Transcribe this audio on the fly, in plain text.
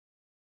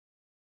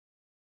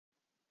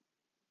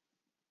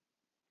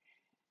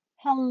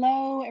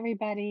Hello,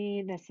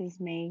 everybody. This is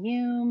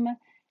Mayum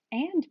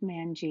and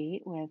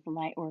Manjeet with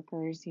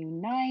Lightworkers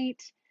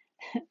Unite.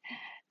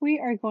 We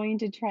are going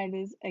to try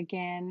this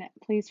again.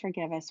 Please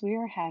forgive us. We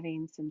are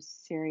having some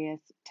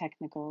serious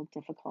technical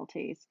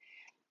difficulties.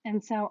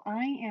 And so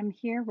I am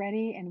here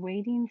ready and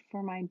waiting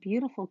for my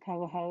beautiful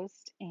co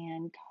host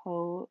and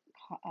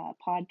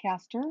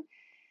podcaster,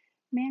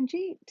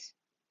 Manjeet.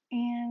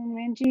 And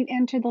Manjeet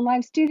entered the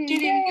live studio.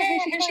 Yay,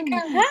 here she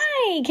comes.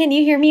 Hi, can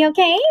you hear me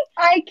okay?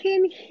 I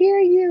can hear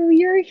you.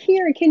 You're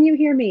here. Can you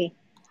hear me?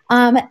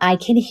 I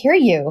can hear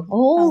you.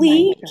 Oh my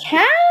Holy God.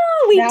 cow,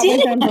 we That did was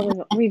it.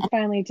 unbelievable. We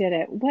finally did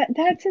it. What?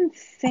 That's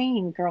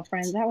insane,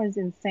 girlfriend. That was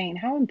insane.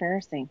 How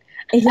embarrassing.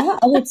 Yeah,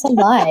 oh, it's a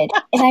lot.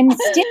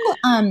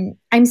 And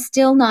I'm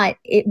still not,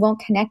 it won't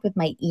connect with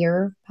my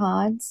Oh,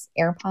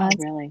 AirPods,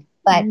 really?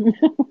 but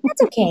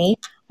that's okay.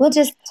 We'll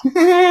just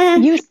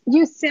I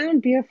You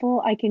sound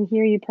beautiful. I can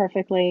hear you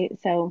perfectly.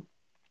 So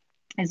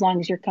as long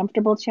as you're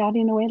comfortable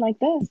chatting away like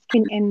this,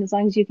 and as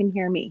long as you can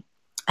hear me.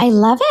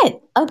 love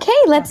it. Okay,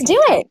 let's Okay,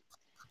 do it. great.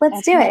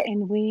 Let's do Okay, it.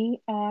 and we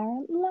are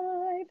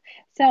live.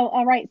 So,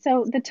 all right.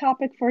 So the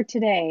topic for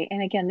today,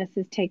 and again, this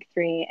is take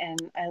three,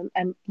 and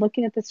I'm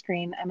looking at the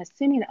screen. I'm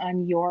assuming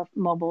on your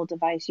mobile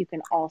device you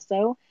can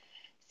also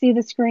see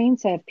the screen.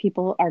 So if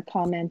people are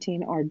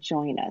commenting or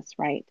join us,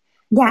 right?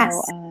 So,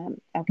 Yes.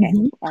 okay,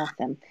 Mhm.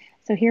 awesome.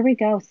 So here we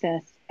go,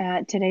 sis.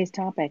 Today's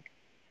topic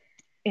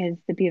is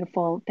the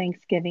beautiful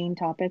Thanksgiving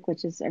topic,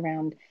 which is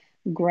around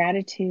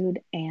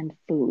gratitude and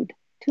food.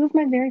 Two of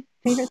my very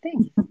favorite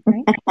things,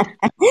 right?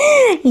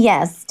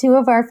 Yes, two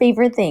of our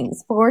favorite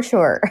things for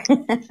sure.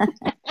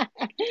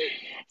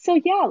 So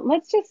yeah,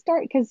 let's just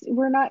start because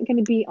we're not going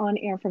to be on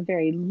air for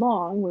very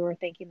long. We were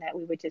thinking that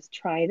we would just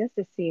try this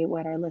to see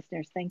what our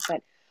listeners think,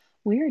 but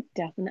we're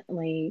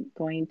definitely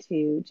going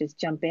to just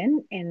jump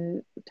in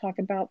and talk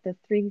about the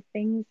three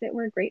things that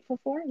we're grateful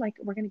for. Like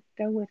we're going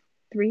to go with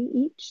three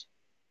each.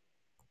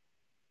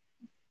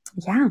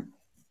 Yeah.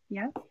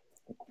 Yeah.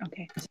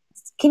 Okay.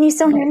 Can you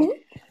still hear Okay. me?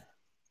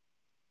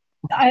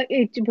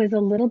 It was a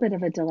little bit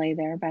of a delay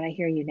there, but I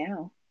hear you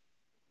now.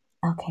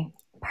 Okay,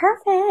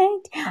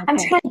 perfect. I'm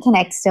Okay. trying to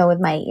connect still with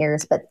my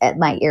ears, but at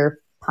my ear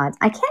pods.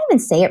 I can't even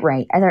say it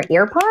right. Are there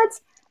ear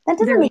pods? That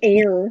doesn't They're make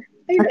air.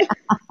 They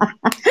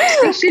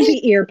should sense.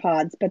 be ear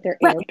pods, but they're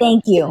Right. air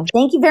Thank pods. you.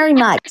 Thank you very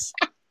much.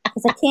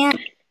 Because I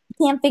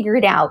can't figure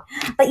it out.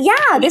 But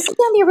yeah, this is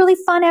gonna be a really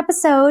fun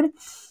episode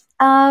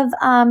of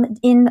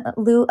in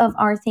lieu of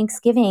our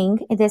Thanksgiving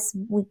this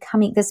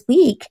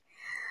week.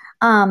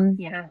 Um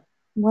Yeah,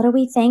 what are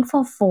we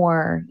thankful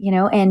for,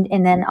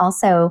 and then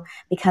also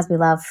because we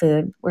love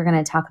food, we're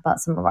going to talk about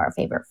some of our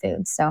favorite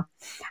foods. So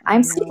I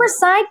I'm super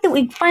know. psyched that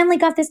we finally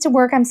got this to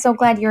work. I'm so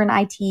glad you're an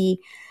IT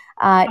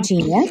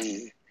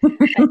genius.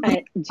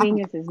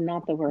 Genius is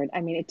not the word.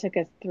 I mean, it took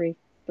us three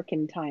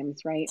freaking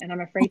times, right? And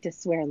I'm afraid to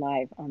swear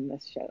live on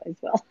this show as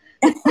well,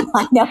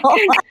 I know.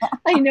 because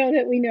I know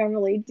that we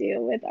normally do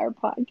with our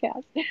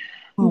podcast. I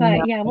know.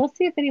 But yeah, we'll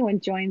see if anyone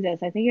joins us.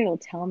 I think it'll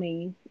tell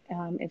me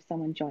if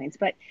someone joins.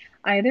 But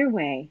either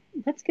way,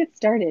 let's get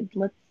started.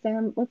 Let's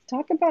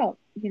talk about,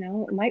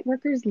 light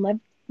workers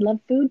love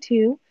food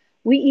too.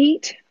 We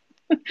eat,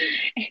 and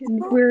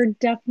we're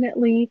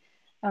definitely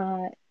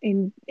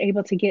in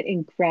able to get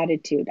in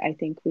gratitude. I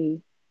think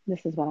we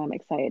this is what I'm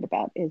excited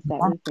about is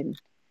that we can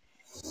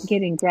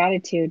get in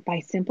gratitude by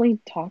simply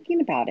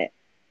talking about it.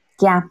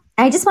 Yeah.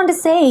 I just wanted to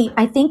say,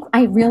 I think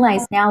I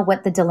realize now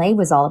what the delay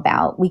was all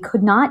about. We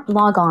could not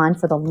log on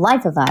for the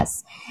life of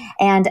us.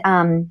 And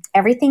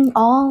everything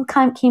all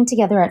came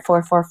together at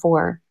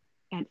 444.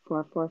 At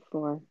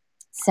 444.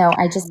 So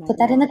I Oh just my put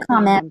that in goodness, the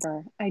comments.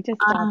 remember. I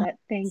just saw Uh, that.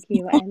 Thank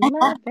you. I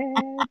love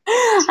it.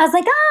 I was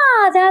like,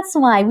 that's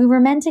why we were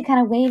meant to kind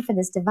of wait for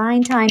this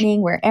divine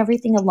timing where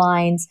everything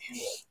aligns.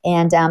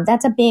 And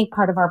that's a big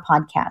part of our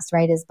podcast,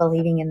 right? Is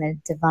believing in the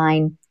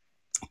divine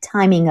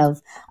timing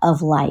of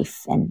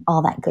life and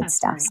all that good That's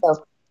stuff. right.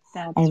 So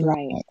I That's love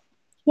right. it.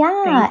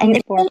 Yeah. Thank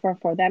you,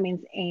 444. That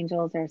means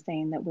angels are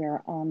saying that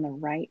we're on the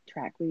right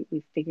track.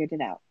 We figured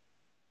it out.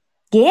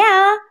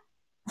 Yeah.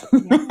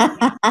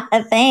 Yeah.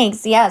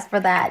 Thanks. Yes, for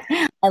that.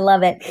 I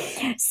love it.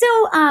 So,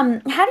 how do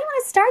you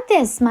want to start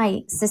this,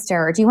 my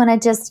sister? Do you want to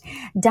just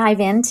dive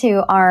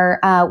into our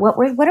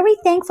what are we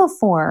thankful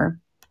for?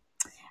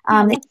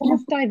 Yeah, That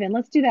let's dive in.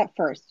 Let's do that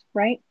first,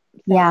 right?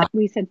 Yeah. So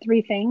we said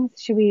three things.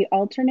 Should we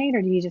alternate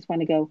or do you just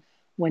want to go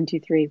one, two,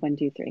 three, one,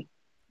 two, three?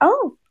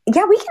 Oh,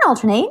 yeah, we can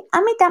alternate.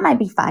 That might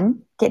be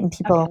fun, getting Okay,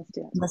 people let's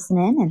do it.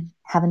 listening and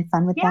having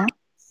fun with Yeah. that.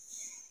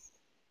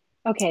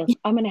 Okay,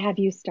 I'm gonna have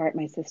you start,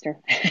 my sister.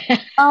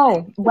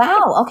 Oh,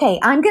 wow. Okay,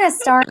 I'm going to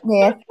start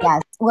with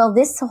yes. Well,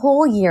 this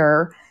whole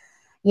year,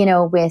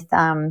 with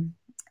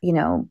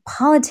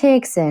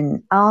politics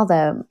and all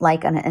the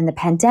and the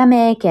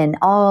pandemic and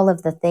all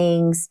of the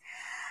things,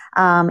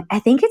 I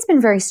think it's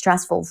been very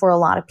stressful for a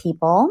lot of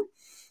people.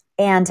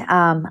 And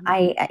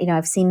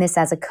I've seen this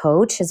as a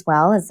coach as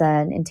well as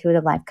an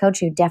intuitive life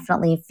coach. You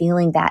definitely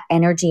feeling that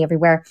energy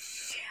everywhere.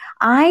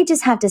 I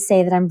just have to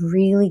say that I'm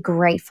really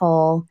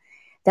grateful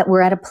that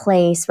we're at a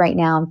place right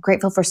now. I'm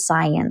grateful for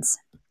science.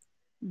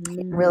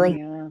 Mm, Really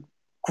yeah.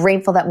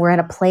 grateful that we're at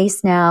a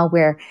place now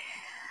where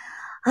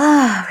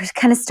we're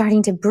kind of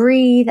starting to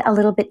breathe a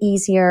little bit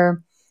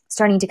easier,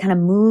 starting to kind of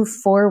move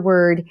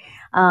forward,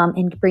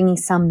 and bringing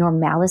some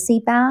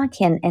normalcy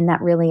back. And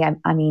that really,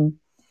 I mean,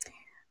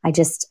 I'm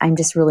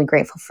just really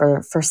grateful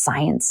for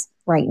science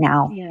right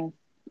now. Yeah.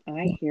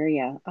 I hear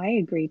you. I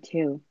agree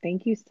too.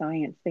 Thank you,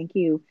 science. Thank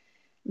you,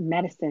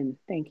 medicine.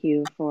 Thank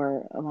you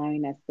for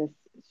allowing us this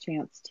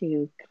chance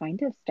to kind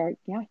of start,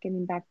 yeah,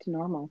 getting back to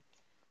normal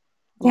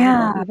a little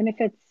bit, Yeah. even if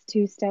it's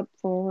two step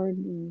forward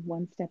and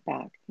one step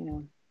back, you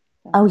know.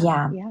 Oh, So,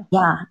 yeah. yeah,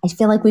 Yeah. I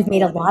feel like we've love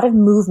made a it. lot of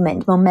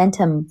movement,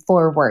 momentum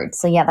forward.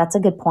 So, yeah, that's a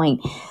good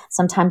point.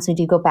 Sometimes we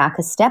do go back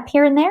a step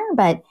here and there,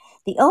 but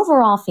the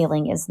overall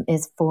feeling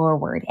is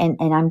forward. And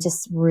I'm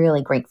just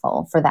really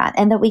grateful for that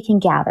and that we can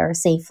gather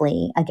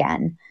safely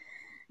again,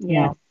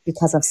 Yes,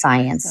 because of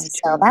science. so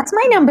So true. that's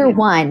my number Yeah,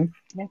 one.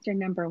 that's your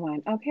number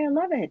one. Okay, I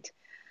love it.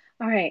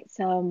 All right,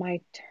 so my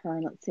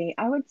turn. Let's see.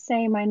 I would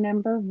say my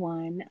number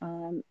one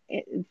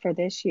for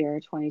this year,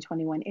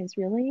 2021, is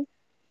really,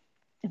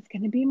 it's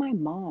going to be my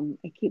mom.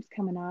 It keeps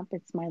coming up.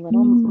 It's my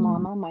little Mm.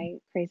 mama, my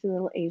crazy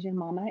little Asian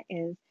mama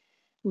is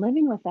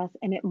living with us,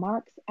 and it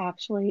marks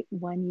actually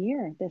 1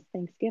 year this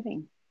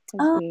Thanksgiving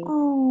because we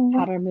Oh,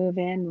 had her move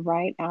in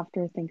right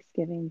after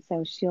Thanksgiving.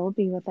 So she'll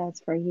be with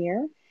us for a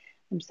year.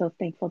 I'm so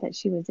thankful that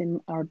she was in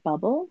our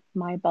bubble,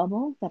 my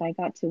bubble, that I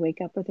got to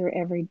wake up with her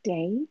every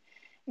day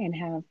and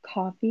have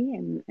coffee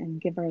and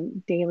give her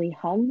daily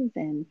hugs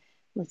and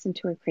listen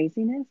to her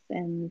craziness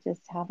and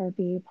just have her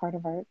be part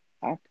of our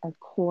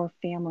core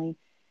family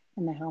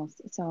in the house.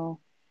 So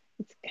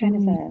it's kind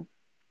of mm.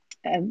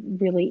 a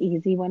really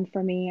easy one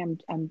for me.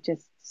 I'm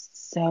just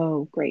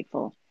so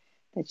grateful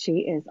that she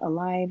is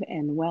alive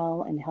and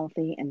well and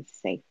healthy and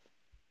safe.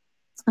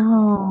 Yes.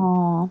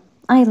 Oh,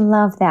 I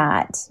love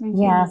that. Hmm.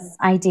 Yes,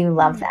 I do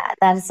love Yeah. that.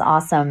 That is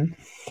awesome.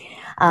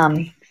 Um,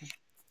 Thanks.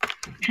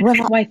 well,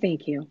 Why,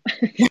 thank you.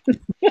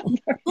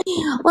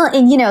 well,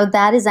 and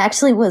that is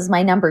actually was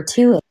my number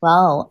two as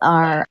well.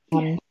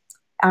 Yes.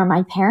 Are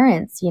my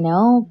parents,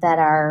 that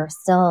are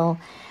still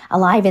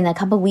alive. And a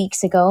couple of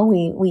weeks ago,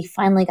 we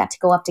finally got to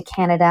go up to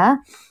Canada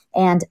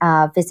and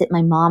visit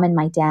my mom and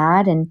my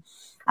dad. And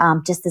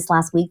just this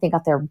last week, they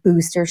got their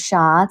booster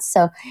shots.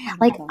 So, Oh,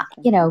 like, that's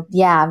awesome.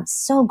 yeah, I'm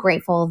so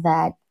grateful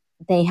that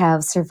they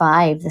have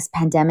survived this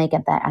pandemic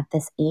at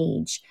this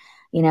age.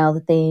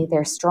 That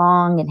they're Mhm.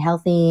 strong and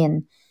healthy,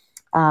 and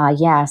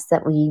yes,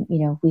 that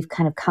we've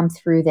kind of come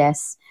through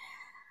this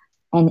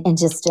and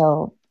just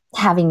still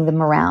having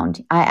them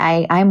around.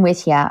 I'm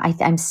with you.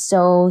 I'm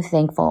so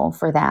thankful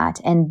for that,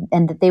 and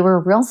that they were a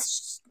real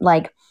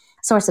like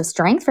source of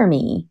strength for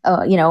me.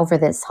 Over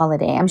this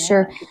holiday, I'm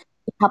sure Yes.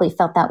 you probably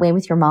felt that way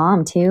with your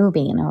mom too,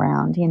 being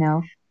around.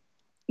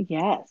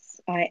 Yes.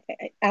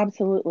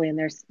 Absolutely. And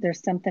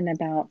there's something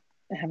about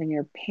having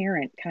your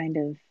parent kind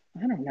of,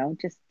 I don't know,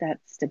 just that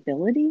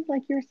stability,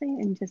 like you're saying,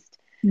 and just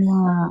Yeah.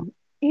 Um,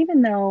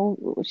 even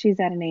though she's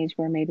at an age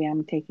where maybe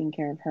I'm taking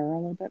care of her a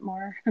little bit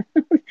more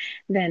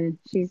than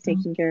she's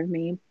taking care of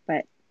me,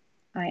 but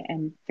I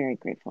am very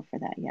grateful for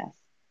that. Yes,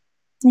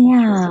 so true.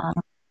 Yeah.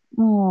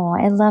 Oh,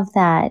 I love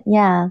that.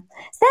 Yeah.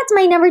 So that's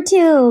my number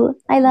two.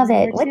 I love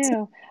it. Number What?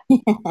 two.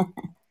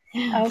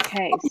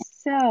 Okay,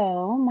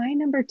 so my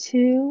number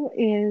two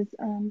is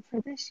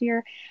for this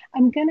year.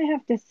 I'm gonna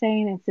have to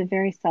say, and it's a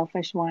very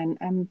selfish one,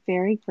 I'm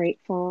very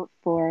grateful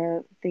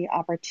for the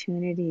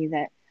opportunity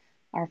that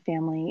our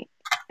family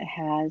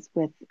has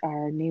with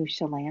our new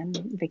Chelan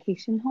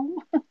vacation home.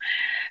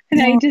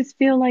 And I Oh, just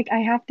feel like I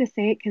have to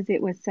say it because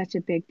it was such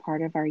a big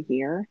part of our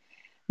year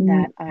mm,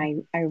 that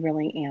I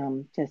really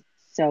am just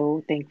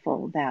so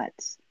thankful that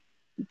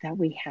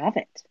we have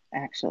it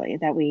actually,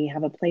 that we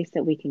have a place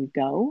that we can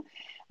go,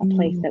 a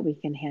place mm, that we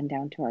can hand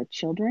down to our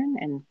children,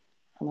 and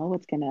hello,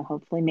 it's going to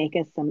hopefully make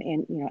us some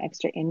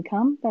extra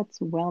income that's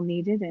well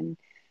needed and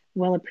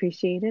well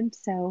appreciated.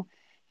 So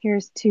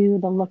here's to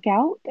the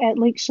lookout at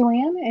Lake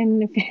Chelan,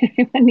 and if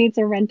anyone needs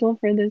a rental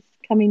for this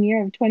coming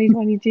year of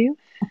 2022,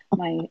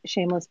 my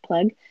shameless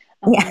plug.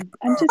 yeah.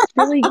 I'm just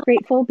really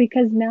grateful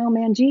because now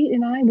Manjeet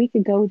and I, we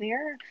could go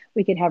there.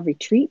 We could have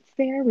retreats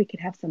there. We could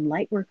have some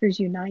light workers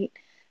unite,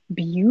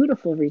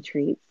 beautiful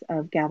retreats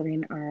of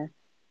gathering our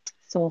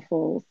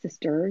soulful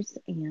sisters.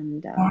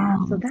 And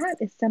so Yes. that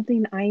is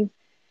something I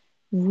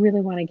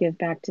really want to give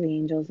back to the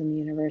angels in the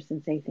universe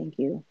and say thank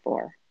you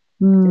for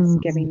just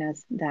Mm, giving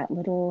us that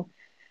little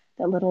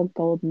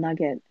gold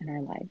nugget in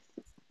our lives.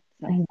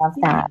 I So love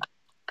yeah. that.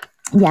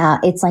 Yeah,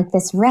 it's like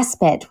this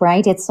respite,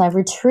 right? It's a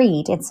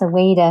retreat. It's a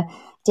way to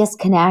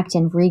disconnect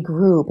and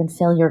regroup and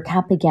fill your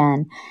cup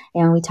again.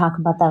 And we talk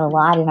about that a Mhm.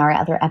 lot in our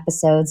other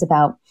episodes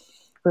about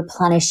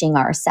replenishing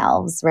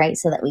ourselves, right?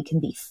 So that we can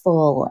be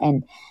full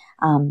and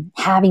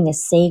having a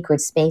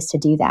sacred space to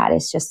do that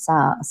is just so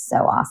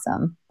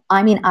awesome.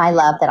 I mean, I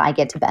love that I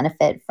get to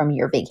benefit from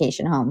your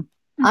vacation home.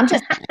 I'm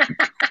just,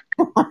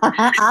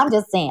 I'm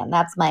just saying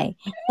that's my,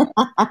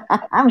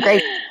 I'm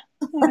grateful.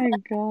 Oh my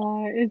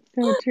God, it's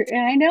so true.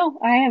 And I know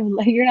I have,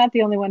 like, you're not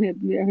the only one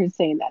who's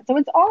saying that. So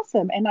it's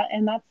awesome. And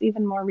that's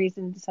even more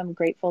reason so I'm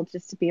grateful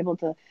just to be able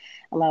to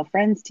allow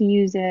friends to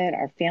use it.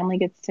 Our family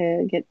gets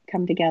to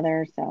come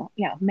together. So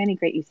yeah, many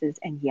great uses.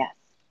 And yes,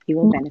 you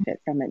will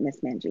benefit from it, Miss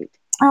Manjeet.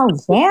 Oh,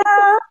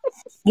 yeah.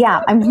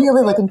 Yeah, I'm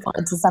really looking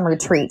forward to some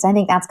retreats. I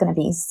think that's going to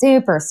be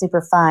super,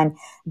 super fun,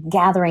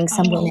 gathering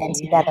some Oh women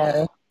yeah.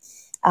 together.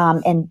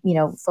 And,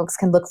 folks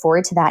can look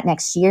forward to that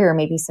next year,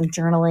 maybe some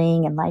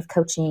journaling and life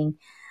coaching,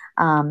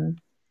 um,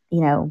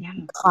 you know, Yeah. Right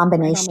on the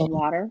combination.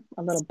 water,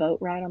 a little boat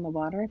ride on the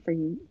water for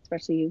you,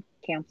 especially you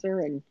Cancer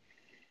and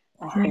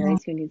us Aries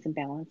who need some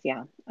balance.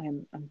 Yeah,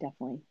 I'm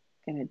definitely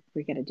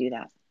we're gonna do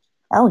that.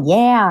 Oh,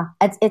 yeah,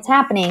 it's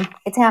happening.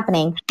 It's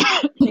happening.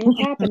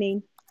 It's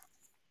happening.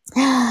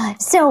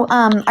 So,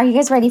 are you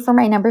guys ready for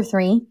my number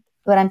three?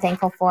 What I'm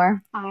thankful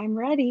for? I'm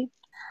ready.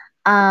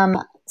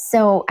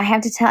 So I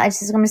have to tell, I'm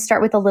going to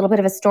start with a little bit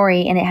of a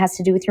story, and it has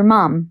to do with your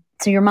mom.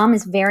 So your mom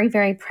is very,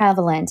 very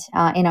prevalent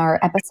in our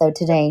episode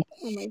today.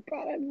 Oh my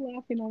God, I'm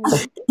laughing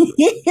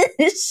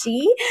already.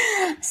 She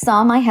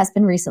saw my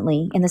husband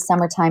recently in the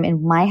summertime,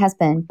 and my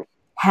husband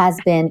has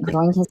been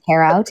growing his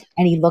hair out,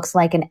 and he looks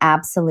like an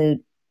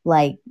absolute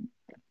like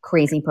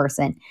crazy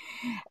person.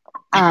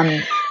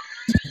 Um,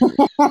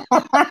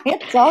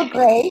 it's all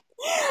great,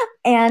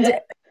 and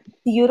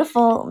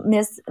beautiful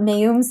Miss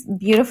Mayum's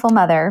beautiful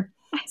mother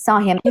saw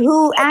him,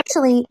 who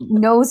actually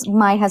knows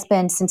my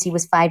husband since he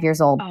was 5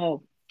 years old.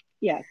 Oh,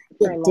 yes,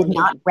 for a Did long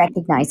not time.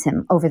 recognize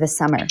him over the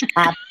summer.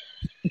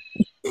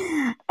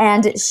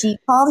 And she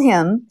called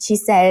him. She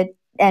said,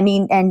 I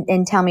mean,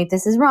 and tell me if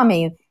this is wrong,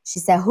 Mayu. She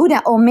said, "Who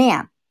that old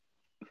man?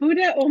 Who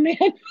that old man?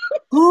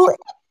 Who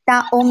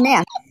that old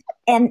man?"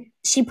 And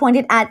she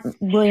pointed at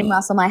William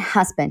Russell, my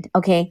husband.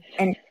 Okay,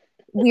 and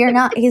we're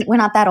not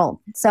that old.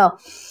 So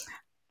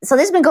this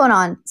has been going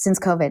on since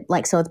COVID.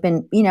 Like, so it's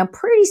been,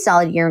 pretty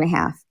solid year and a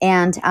half.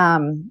 And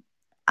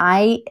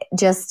I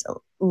just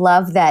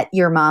love that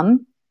your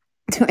mom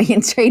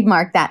can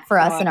trademark that for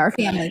us Oh, and our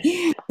family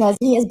because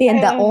he has been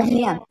the old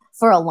man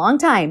for a long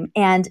time.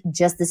 And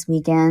just this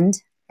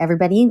weekend,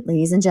 everybody,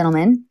 ladies and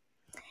gentlemen,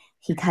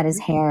 he cut his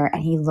hair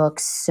and he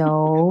looks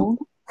so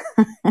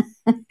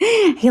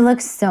he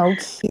looks so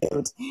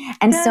cute.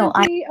 And does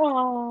he?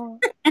 Oh,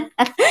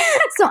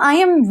 so I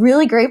am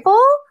really grateful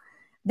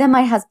that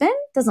my husband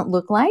doesn't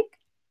look like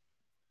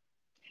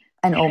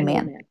an old an old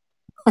man.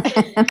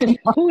 man.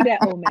 Who that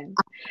old man?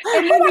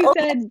 And when he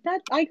said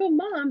that, I go,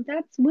 Mom,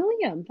 that's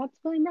William. That's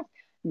William Russ.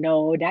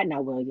 No, that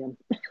not William.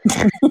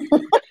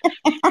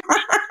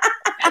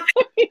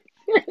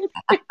 Seriously.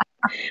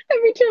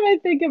 Every time I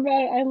think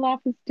about it, I laugh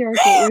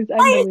hysterically. It was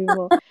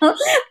unbelievable. And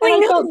We I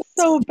knew. felt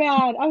so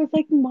bad. I was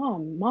like,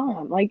 Mom,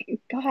 like,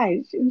 gosh,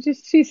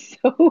 she's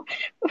so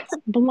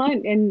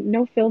blunt and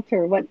no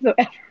filter whatsoever.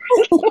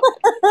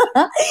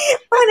 But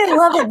I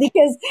love it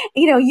because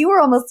you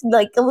were almost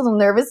like a little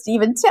nervous to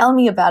even tell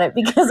me about it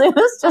because it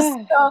was just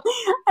So, so.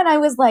 And I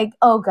was like,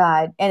 "Oh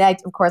God!" And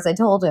of course, I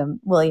told him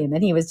William,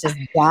 and he was just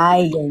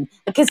dying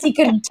because he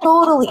could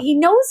totally. He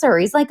knows her.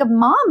 He's like a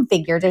mom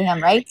figure to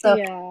him, right? So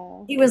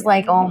yeah, he was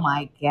like, "Oh yeah.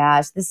 my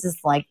gosh, this is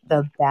like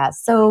the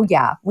best." So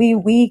yeah,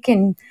 we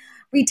can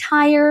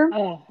retire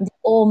Oh, the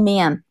old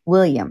man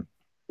William,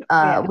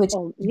 yeah. which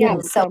Oh, has yeah.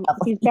 been so So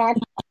lovely. he's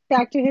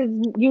back to his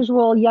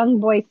usual young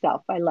boy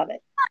self. I love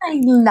it.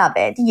 I love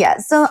it.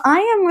 Yes. So I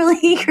am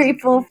really Oh,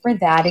 grateful for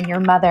that and your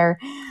mother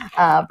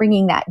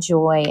bringing that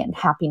joy and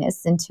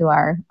happiness into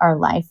our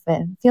life.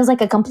 It feels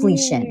like a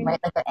completion, yay. right?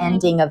 Like the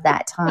ending of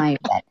that time.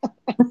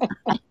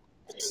 That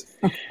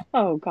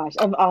Oh gosh,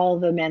 of all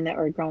the men that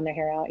were growing their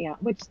hair out, yeah,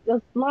 which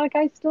a lot of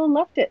guys still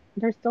left it.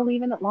 They're still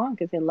leaving it long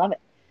because they love it.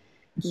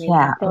 I mean, I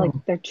yeah, feel like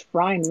they're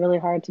trying really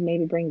hard to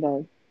maybe bring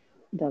the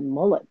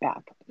mullet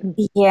back.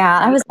 yeah.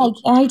 I I was like,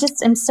 I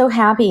just am so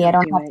happy. I can't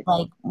don't do have to it.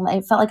 like.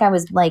 I felt like I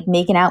was like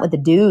making out with a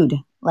dude.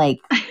 Like,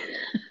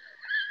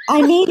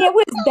 I mean, it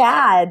was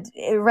bad,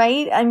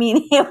 right? I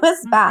mean, it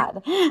was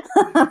bad.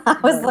 I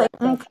was Oh, like,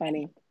 that's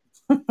funny.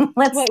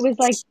 let's. Well,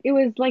 it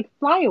was like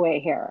flyaway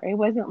hair. It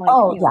wasn't like,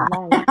 Oh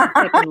long,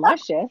 thick and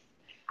luscious,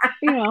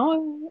 you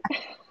know.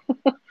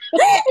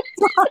 yeah.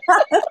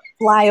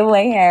 Fly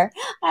away hair.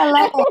 I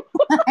love it.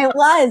 It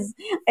was.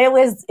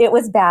 It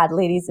was bad,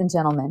 ladies and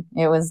gentlemen.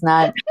 It was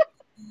not.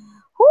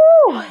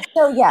 Whew.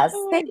 So yes,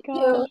 Oh thank my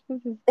gosh, you.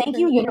 this is Thank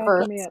you,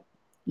 universe. cracking me up.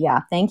 Yeah,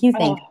 thank you,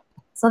 thank you. Oh,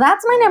 So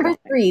that's my oh, number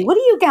three. What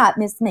do you got,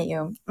 Miss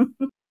Mayum?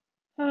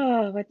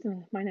 oh, what's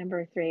my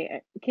number three?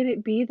 Can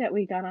it be that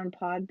we got on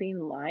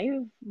Podbean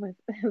live with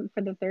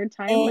for the third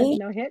time with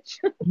no hitch?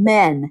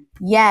 Amen.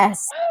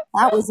 Yes.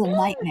 That was a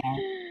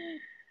nightmare.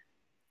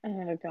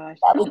 Oh gosh.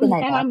 That was a And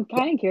nightmare. I'm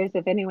kind of curious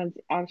if anyone's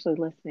actually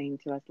listening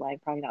to us live.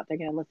 Probably not. They're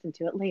going to listen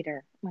to it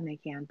later when they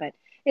can. But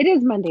it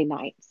is Monday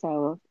night,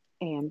 so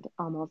and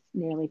almost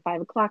nearly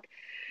 5 o'clock.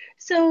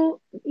 So,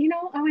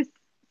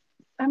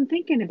 I'm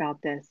thinking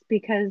about this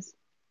because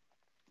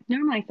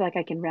normally I feel like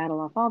I can rattle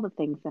off all the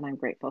things that I'm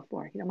grateful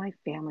for. My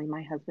family,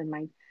 my husband,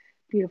 my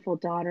beautiful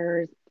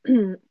daughters,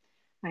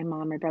 my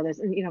mom, my brothers,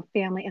 and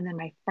family, and then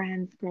my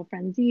friends,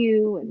 girlfriends,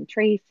 you and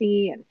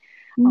Tracy, and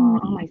all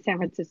Mm. my San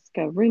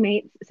Francisco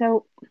roommates.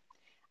 So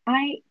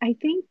I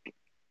think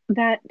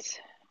that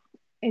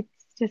it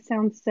just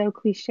sounds so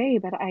cliche,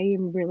 but I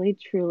am really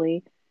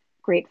truly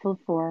grateful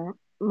for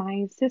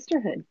my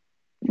sisterhood,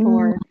 Mm.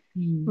 for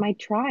my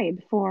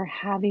tribe, for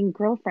having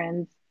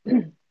girlfriends,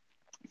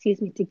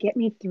 excuse me, to get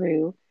me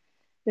through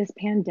this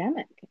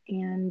pandemic.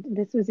 And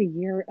this was a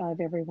year of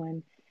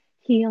everyone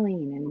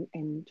healing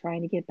and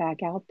trying to get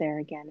back out there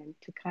again and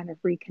to kind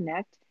of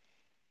reconnect.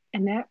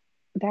 And that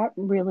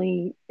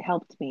really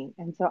helped me.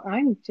 And so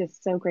I'm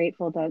just so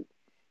grateful that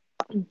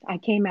I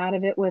came out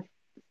of it with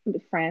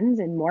friends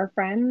and more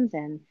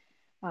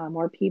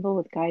people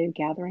with guided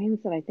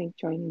gatherings that I think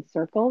joining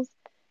circles.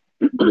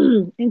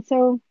 And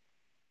so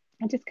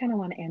I just kind of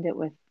want to end it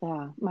with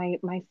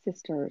my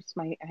sisters.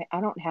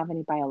 I don't have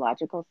any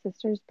biological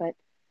sisters, but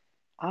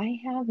I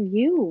have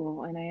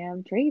you and I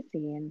have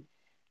Tracy and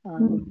I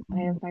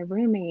have Mm. my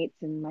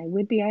roommates and my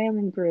Whidbey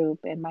Island group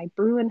and my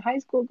Bruin high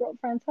school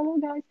girlfriends. Hello,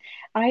 guys.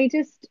 I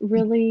just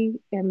really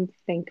am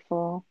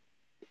thankful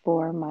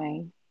for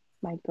my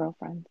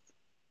girlfriends.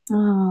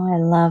 Oh, I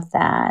love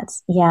that.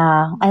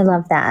 Yeah, I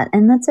love that.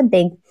 And it's a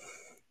big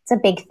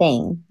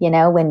thing,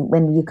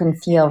 when you can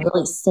It feel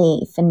really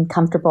safe and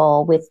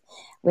comfortable with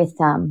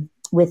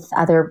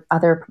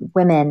other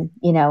women,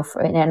 in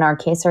our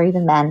case, or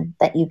even men,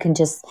 that you can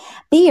just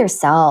be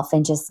yourself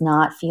and just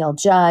not feel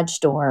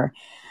judged, or,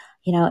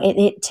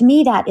 to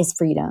me, that is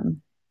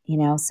freedom, so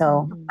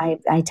Mhm. I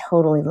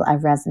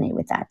resonate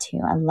with that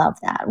too. I love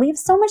that. We have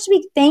so much to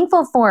be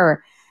thankful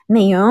for,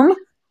 Mayum.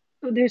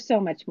 There's so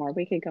much more.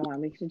 We could go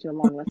on. We should do a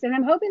long list. And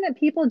I'm hoping that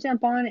people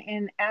jump on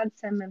and add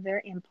some of their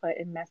input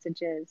and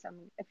messages.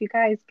 If you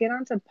guys get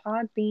onto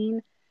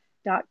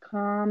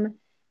podbean.com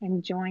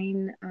and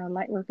join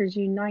Lightworkers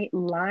Unite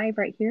live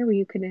right here where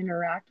you can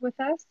interact with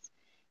us.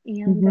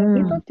 And we'd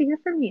Mhm. love to hear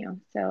from you.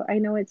 So I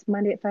know it's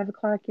Monday at 5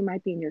 o'clock. You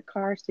might be in your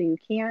car, so you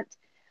can't.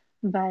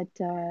 But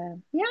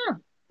yeah,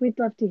 we'd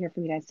love to hear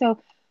from you guys. So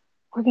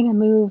we're going to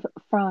move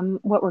from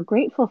what we're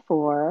grateful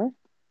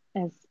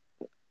as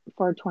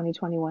for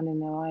 2021 in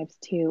their lives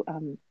to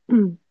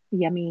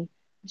yummy,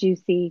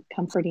 juicy,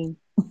 comforting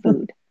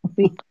food.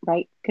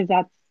 Right, because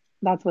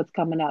that's what's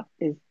coming up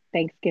is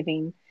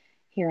Thanksgiving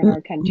here in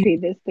our country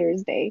this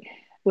Thursday,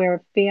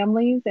 where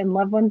families and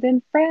loved ones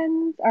and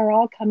friends are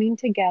all coming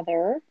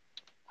together,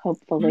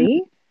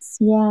 hopefully, Yes,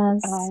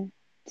 yes. uh,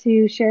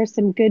 to share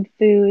some good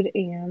food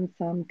and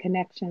some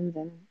connections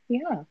and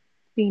yeah,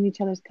 be in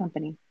each other's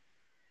company.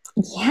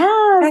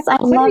 Yes, I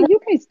What are love it. you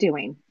guys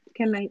doing?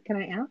 Can I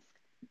ask?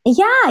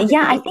 Yeah,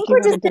 yeah. I Do think you we're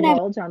want to just gonna.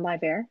 divulge on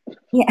live air?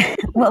 Yeah.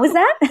 What was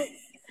that?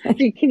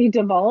 Can you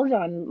divulge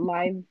on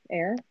live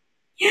air?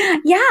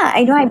 Yeah,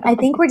 I know. I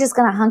think we're just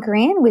gonna hunker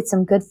in with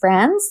some good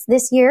friends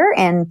this year,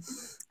 and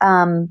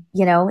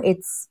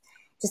it's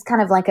just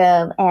kind of like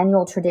a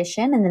annual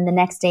tradition. And then the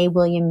next day,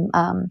 William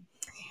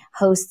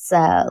hosts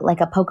like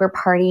a poker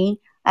party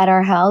at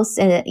our house,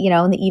 in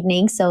the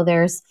evening. So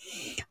there's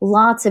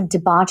lots of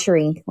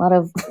debauchery, a lot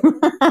of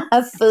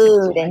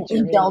food and Debauchery.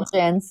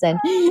 indulgence and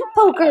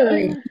poker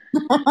and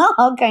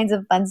all kinds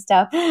of fun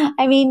stuff.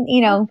 I mean,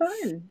 How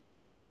fun.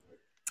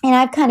 and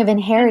I've kind of And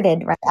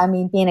inherited, right? I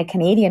mean, being a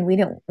Canadian, we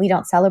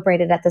don't celebrate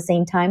it at the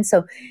same time.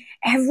 So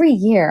every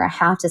year, I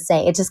have to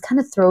say, it just kind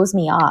of throws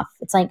me off.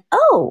 It's like,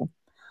 oh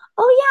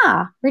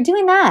yeah, we're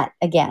doing that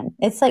again.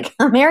 It's like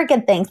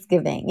American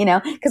Thanksgiving,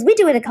 because we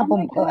do it a oh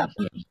my couple gosh,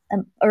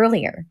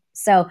 earlier.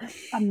 So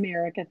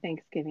America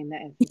Thanksgiving,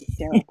 that is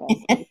hysterical.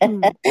 so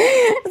Hmm.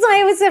 I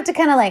always have to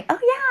kind of like, oh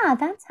yeah,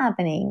 that's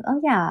happening. Oh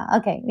yeah,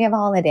 okay, we have a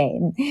holiday,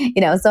 and,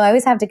 so I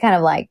always have to kind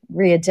of like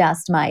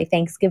readjust my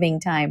Thanksgiving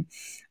time.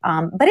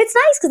 But it's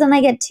nice because then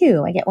I get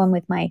two. I get one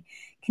with my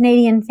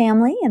Canadian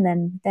family, and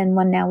then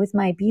one now with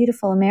my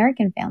beautiful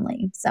American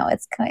family. So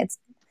it's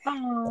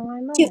Oh, I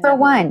love two for that.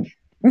 one.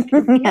 Yeah.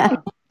 Yeah,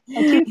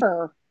 a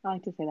twofer. I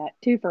like to say that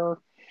twofer.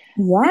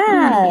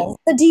 Yeah.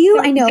 So do you?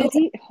 So I know. does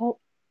he hold?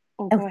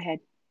 Oh, Oh, go ahead.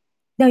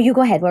 no, you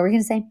go ahead. What were we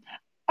going to say?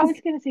 I was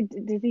gonna say,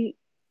 does he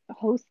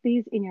host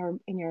these in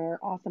your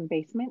awesome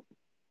basement,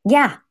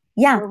 Yeah.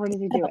 Yeah. or where does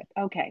he do it?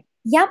 Okay.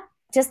 Yep.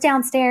 Just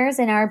downstairs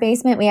in our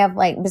basement, we have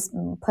like just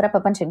put up a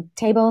bunch of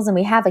tables, and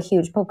we have a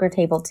huge poker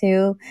table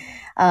too,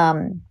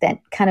 that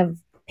kind of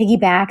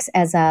piggybacks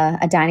as a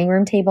dining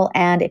room table,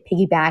 and it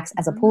piggybacks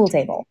as a pool Oh,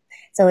 table.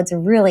 So it's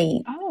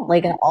really oh,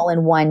 like an all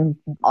in one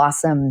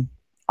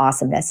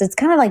awesomeness. It's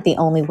kind of like the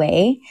only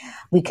way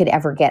we could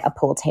ever get a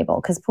pool table,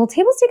 because pool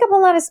tables take up a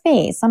lot of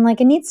space. I'm like,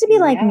 it needs to be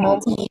like yeah.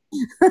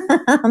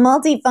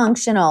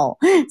 multifunctional.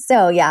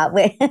 So yeah,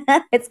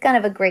 it's kind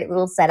of a great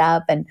little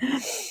setup, and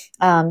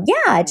yeah, it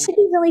Yeah. should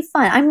be really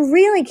fun. I'm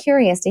really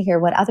curious to hear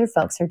what other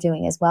folks are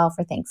doing as well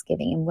for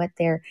Thanksgiving, and what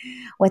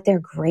they're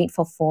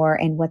grateful for,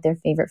 and what their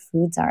favorite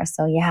foods are.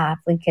 So yeah, if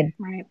we could.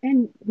 Right.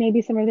 And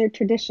maybe some of their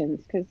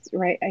traditions, because,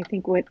 right, I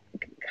think what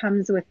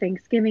comes with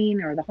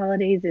Thanksgiving or the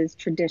holidays is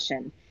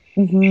tradition.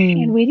 And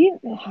Mhm. we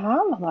didn't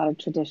have a lot of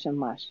tradition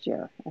last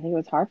year. I think it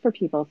was hard for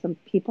people. Some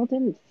people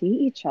didn't see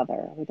each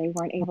other, or they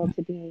weren't able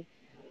to be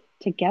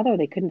together.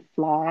 They couldn't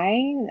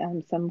fly.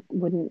 Some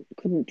wouldn't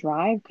couldn't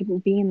drive,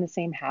 couldn't be in the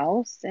same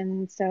house,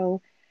 and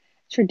so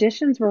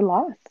traditions were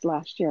lost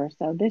last year.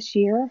 So this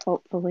year,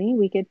 hopefully,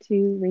 we get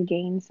to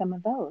regain some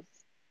of those.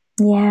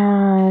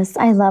 Yes,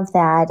 I love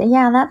that.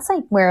 Yeah, that's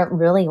like where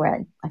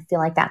I feel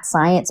like that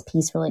science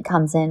piece really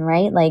comes in,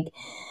 right? Like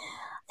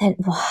that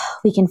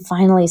we can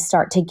finally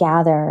start to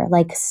gather,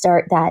 like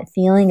start that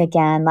feeling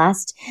again.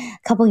 Last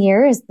couple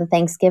years, the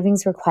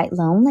Thanksgivings were quite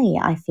lonely,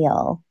 I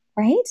feel,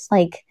 right?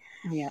 Like,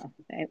 Yeah,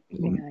 mm,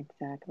 yeah,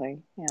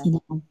 exactly. Yeah.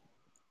 you know,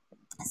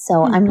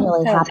 so I'm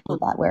really So happy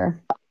that we're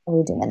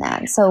doing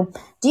that. So,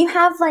 do you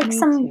have like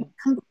me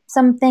too.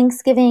 some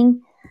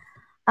Thanksgiving,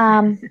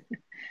 um,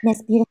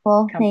 Miss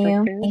Beautiful, may Comfort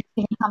you food.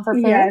 Thanksgiving comfort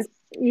Yes, foods?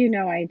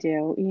 I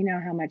do. You know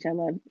how much I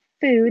love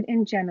food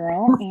in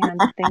general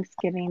and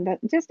Thanksgiving, but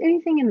just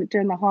anything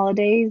during the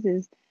holidays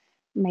is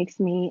makes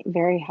me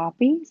very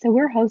happy. So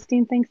we're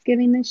hosting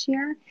Thanksgiving this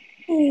year.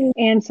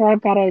 And so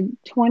I've got a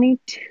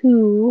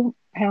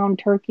 22-pound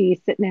turkey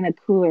sitting in a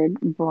cooler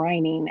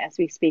brining as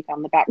we speak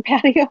on the back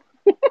patio.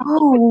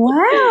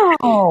 Oh,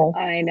 wow.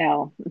 I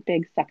know,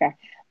 big sucker.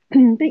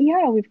 But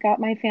yeah, we've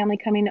got my family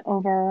coming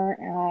over,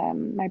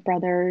 my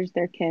brothers,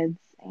 their kids,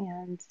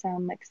 and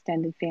some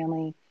extended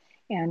family.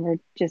 And we're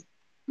just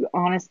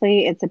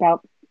honestly, it's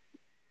about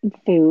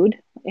food.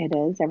 It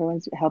is.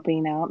 Everyone's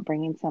helping out,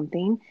 bringing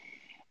something,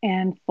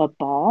 and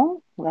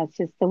football. That's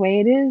just the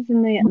way it is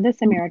in the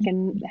this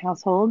American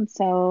household.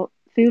 So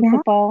food, Yeah.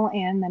 football,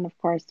 and then of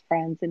course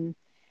friends and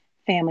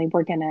family.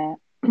 We're gonna.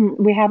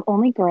 We have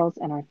only girls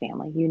in our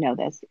family. You know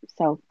this.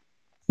 So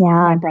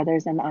my Yeah.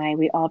 brothers and I,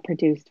 we all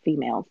produced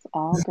females,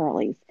 all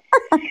girlies.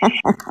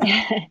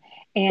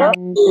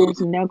 And there's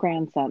no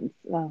grandsons.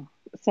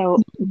 So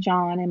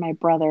John and my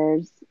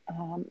brothers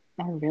are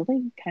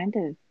really kind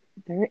of,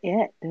 they're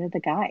it. They're the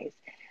guys.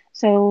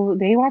 So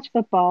they watch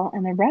football,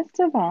 and the rest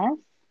of us,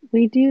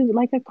 we do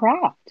like a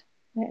craft.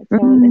 So it's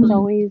Mm.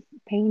 always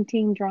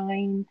painting,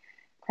 drawing,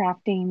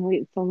 crafting.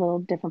 It's a little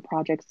different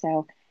project.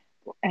 So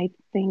I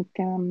think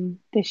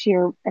this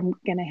year I'm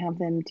gonna have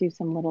them do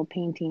some little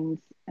paintings,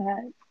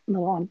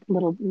 little on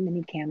little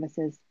mini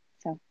canvases.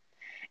 So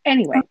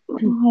anyway,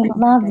 Oh, I I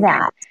love digress.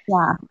 that.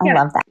 Yeah, I Yeah,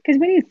 love that. because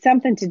we need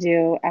something to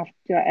do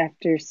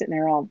after sitting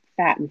there all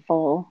fat and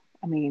full.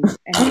 I mean,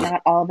 and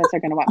not all of us are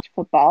going to watch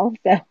football,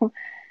 so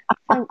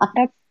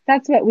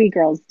that's what we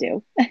girls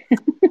do.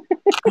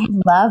 I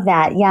love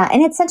that. Yeah.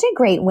 And it's such a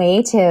great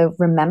way to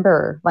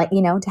remember, like,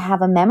 to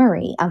have a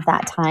memory of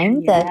that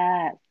time,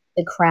 Yes.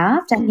 the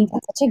craft. I think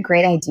that's such a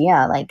great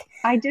idea. Like,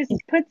 I just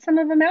put some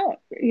of them out,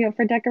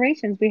 for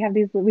decorations.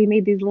 We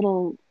made these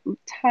little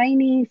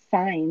tiny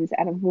signs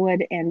out of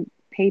wood and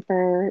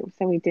paper.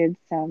 So we did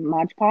some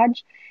Mod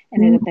Podge,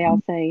 and they all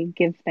mm, say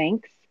 "Give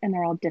thanks," and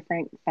they're all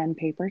different fun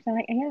papers.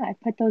 And I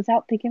put those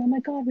out thinking, oh my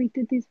God, we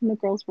did these when the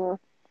girls were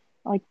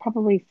like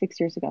probably 6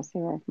 years ago, so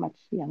they were much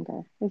younger.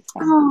 It was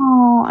fun.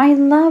 oh, I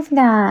love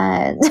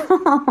that.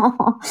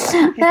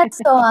 That's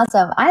so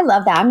awesome. I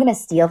love that. I'm going to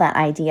steal that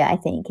idea, I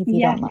think, if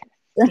you don't Yes,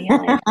 steal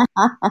mind.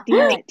 it,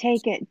 steal it,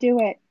 take it, do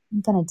it.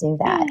 I'm going to do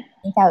that.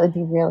 I think that would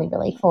be really,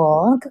 really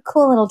cool. Like a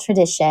cool little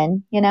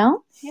tradition, you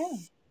know? Yeah,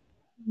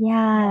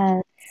 yeah.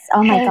 Yes.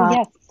 Oh my God.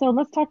 Yes. So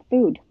let's talk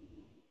food.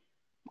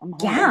 I'm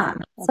hungry. Yeah.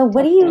 So Let's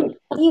talk food.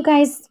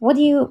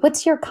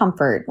 what's your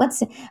comfort?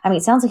 I mean,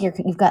 it sounds like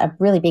you've got a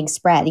really big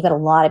spread. You got a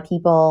lot of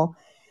people.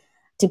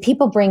 Do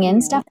people bring in Yeah.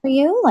 stuff for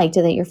you? Like,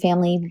 your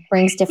family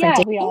brings different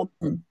Yeah,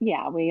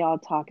 dishes? we all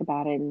talk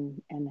about it,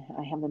 and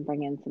I have them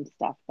bring in some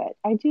stuff, but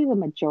I do the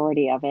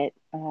majority of it.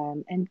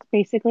 And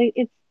basically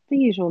it's the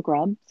usual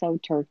grub. So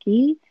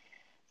turkey,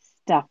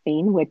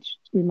 stuffing, which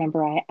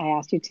remember I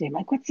asked you today, I'm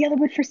like, what's the other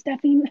word for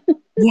stuffing? So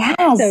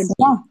Yes.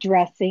 Yeah.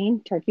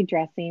 dressing, turkey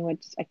dressing,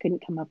 which I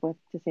couldn't come up with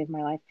to save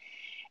my life.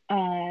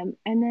 And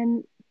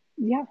then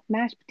yeah,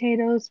 mashed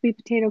potatoes, sweet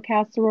potato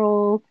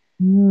casserole.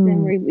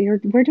 Then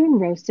Mm, we're doing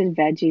roasted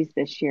veggies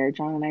this year.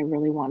 John and I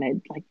really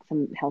wanted like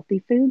some healthy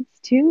foods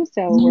too,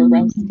 so we're mm.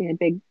 roasting a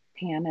big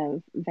pan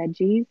of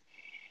veggies.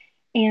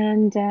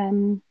 And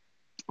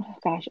oh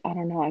gosh, I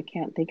don't know. I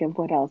can't think of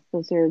what else.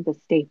 Those are the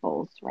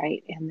staples,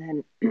 right? And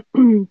then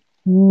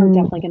we're Mm.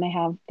 definitely going to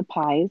have the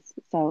pies.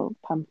 So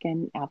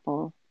pumpkin,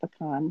 apple,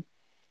 pecan.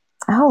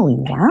 Oh,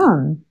 I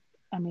yum.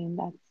 I mean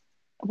that's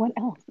what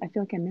else? I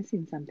feel like I'm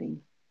missing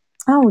something.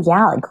 Oh,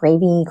 yeah. Like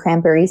gravy,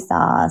 cranberry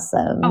sauce.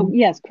 Oh,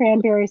 yes,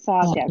 cranberry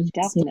sauce. Yeah, Yeah.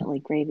 definitely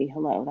gravy.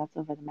 Hello, that's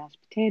over the mashed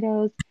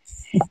potatoes.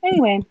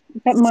 Anyway,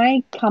 but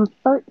my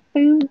comfort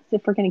foods,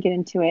 if we're going to get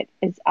into it,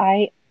 is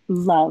I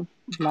love,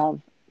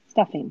 love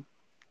stuffing.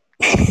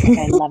 Like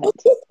I love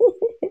it.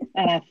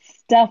 And I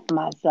stuff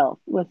myself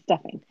with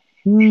stuffing.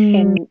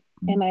 Mm.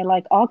 And I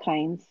like all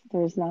kinds.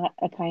 There's not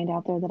a kind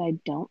out there that I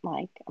don't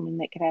like. I mean,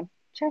 they could have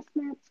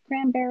chestnuts,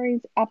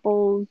 cranberries,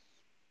 apples,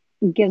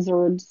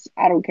 gizzards.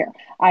 I don't care.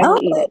 I Oh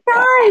will eat my it.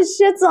 gosh,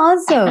 that's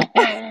awesome.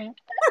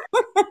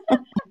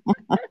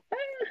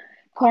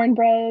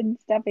 Cornbread,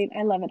 stuffing.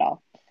 I love it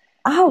all.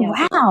 Oh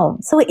Yeah. wow.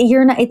 So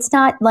it's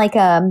not like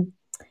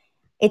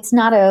It's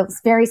not a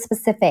very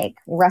specific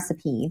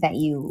recipe that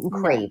you No.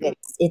 crave.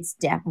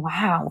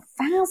 Wow,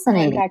 In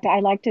fascinating. fact, I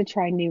like to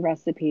try new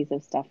recipes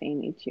of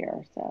stuffing each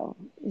year. So,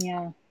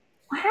 yeah.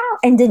 Wow.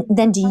 And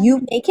then do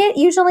you make it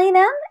usually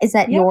then? Is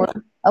that Yep. your,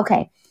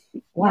 okay.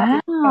 Yep. Wow.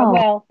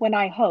 Well, when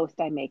I host,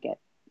 I make it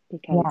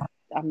because Yeah.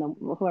 I'm the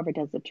whoever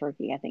does the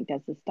turkey, I think,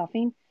 does the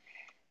stuffing.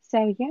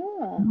 So yeah,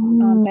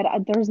 Mm.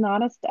 but there's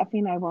not a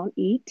stuffing I won't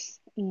eat,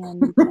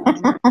 and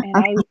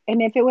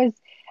if it was,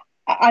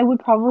 I would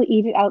probably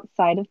eat it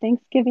outside of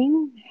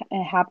Thanksgiving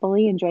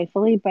happily and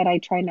joyfully, but I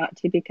try not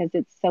to because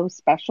it's so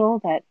special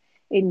that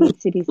it needs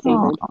to be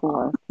savored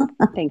for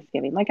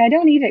Thanksgiving. Like I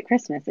don't eat it at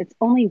Christmas. It's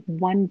only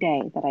one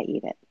day that I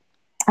eat it.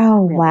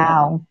 Oh, Really,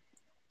 wow.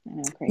 I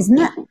know, Isn't crazy.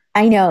 that,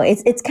 I know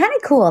it's kind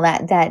of cool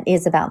that that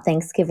is about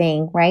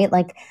Thanksgiving, right?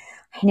 Like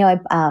I know I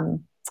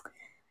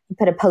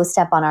put a post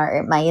up on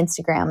our my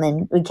Instagram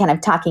and we kind of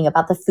talking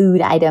about the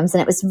food items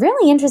and it was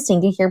really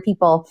interesting to hear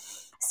people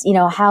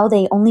how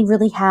they only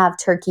really have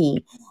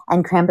turkey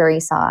and cranberry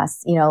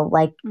sauce,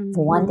 like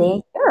for one Hmm.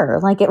 day a year.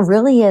 Like it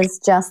really is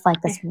just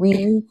like this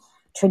really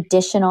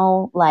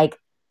traditional like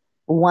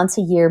once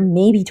a year,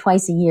 maybe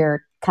twice a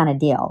year kind of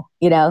deal.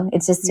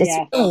 It's just it's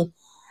Yes. really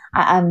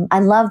I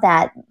love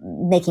that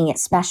making it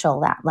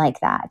special that like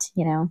that.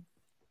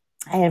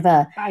 I have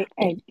a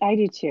I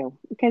do too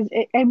because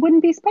it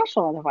wouldn't be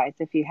special otherwise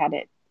if you had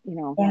it,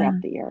 throughout yeah.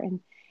 the year.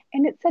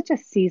 And it's such a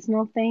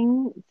seasonal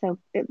thing. So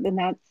and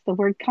that's the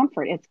word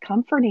comfort. It's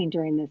comforting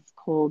during this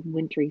cold,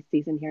 wintry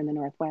season here in the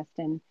Northwest.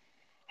 And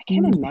I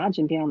can't Mm.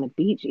 imagine being on the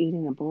beach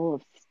eating a bowl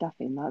of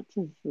stuffing. That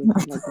just is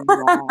like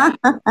wrong.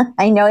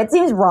 I know it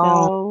seems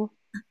wrong. So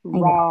I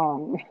know.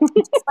 wrong.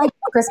 It's just like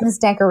Christmas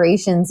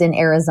decorations in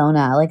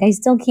Arizona. Like I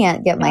still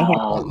can't get my head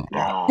Oh around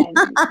God,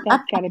 that.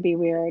 that's got to be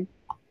weird.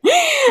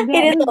 It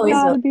That is has always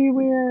got really, to be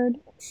weird.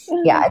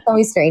 yeah, it's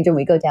always strange when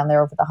we go down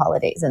there over the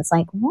holidays. And it's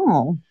like,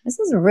 whoa, this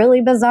is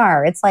really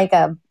bizarre. It's like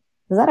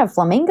is that a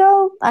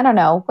flamingo? I don't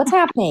know. What's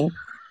happening?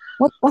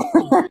 What, I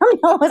don't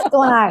know what's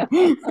going on.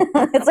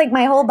 It's like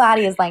my whole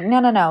body is like, no,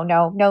 no, no,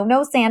 no, no,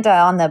 no Santa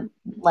on the,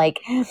 like,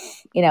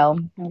 you know,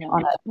 on No,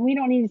 a, we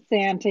don't need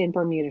Santa in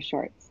Bermuda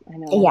shorts. I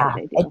know that's what yeah.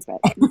 they do, It's,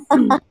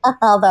 but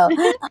although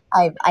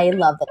I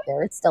love that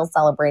they're still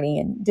celebrating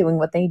and doing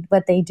what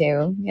they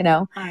do.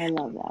 I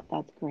love that.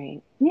 That's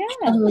great. Yeah.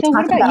 And we were So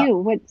what talking about about,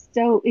 you?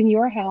 So in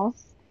your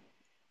house,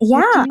 what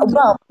yeah,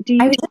 well, do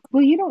I you was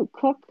well, you don't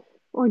cook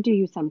or do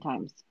you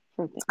sometimes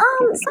for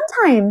Thanksgiving?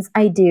 sometimes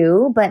I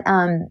do, but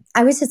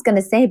I was just going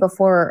to say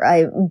before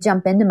I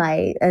jump into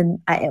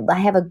I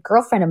have a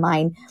girlfriend of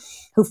mine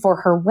who for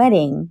her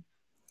wedding,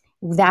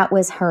 that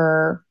was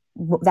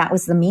that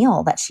was the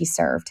meal that she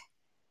served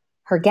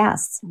her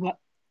guests. What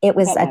It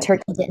was what a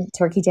was?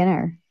 turkey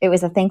dinner. It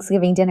was a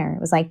Thanksgiving dinner.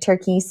 It was like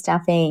turkey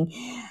stuffing,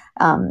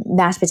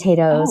 mashed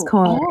potatoes, Oh,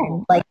 corn.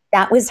 oh, Like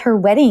that was her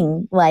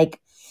wedding. Like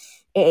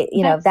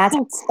that's that's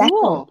so special.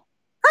 cool.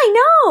 I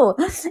know.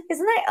 Isn't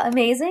that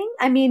amazing?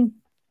 I mean,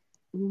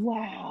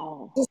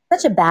 Wow. she's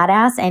such a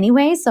badass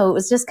anyway, so it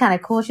was just kind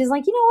of cool. She's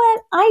like, you know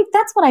what? I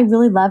That's what I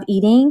really love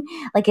eating.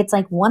 Like it's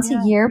like once a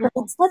Yeah. year, but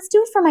let's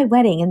do it for my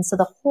wedding. And so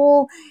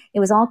it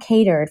was all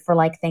catered for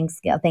like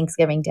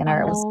Thanksgiving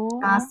dinner. It was Oh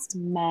just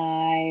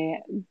my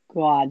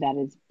God, that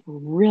is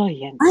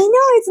brilliant. I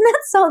know, isn't that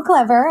so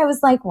clever? I was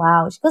like,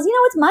 wow. She goes,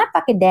 it's my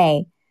fucking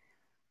day.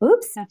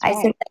 Oops, That's I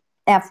said right.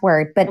 the F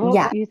word, but Oh,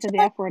 yeah. you said the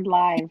F word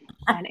live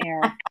on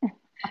air.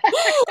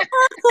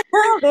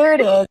 Oh, there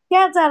it is.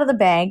 Cat's out of the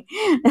bag.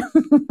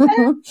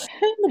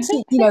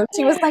 But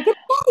she was like, it's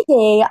my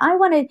day. I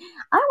want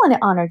to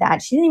honor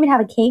that. She didn't even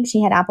have a cake.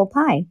 She had apple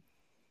pie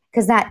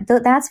because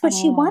that's what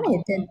she Oh.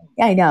 wanted. And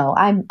I know.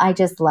 I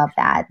just love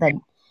that. That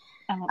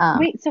um,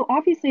 Wait, so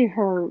obviously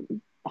her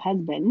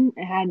husband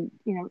had,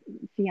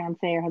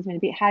 fiance or husband to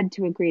be had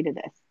to agree to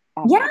this,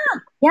 yeah, obviously.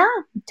 yeah,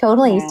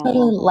 totally,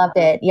 totally Wow. loved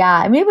it. Yeah,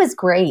 I mean, it was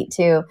great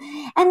too.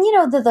 And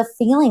the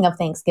feeling of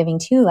Thanksgiving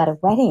too at a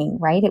wedding,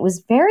 right? It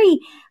was very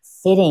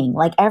fitting.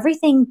 Like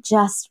everything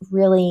just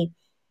really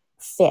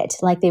fit.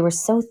 Like they were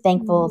so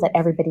thankful that Mhm.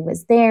 everybody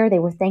was there. They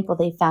were thankful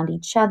they found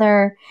each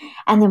other.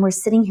 And then we're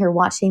sitting here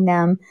watching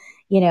them,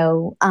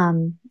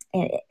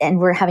 and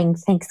we're having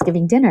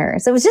Thanksgiving dinner.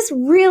 So it was just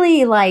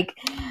really like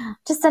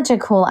just such a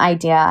cool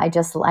idea. I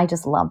just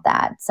love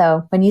that.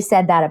 So when you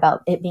said that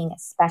about it being a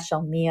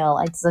special meal,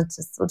 it's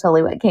just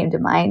totally what came to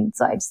mind.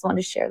 So I just want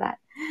to share that.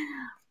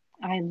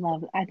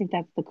 I think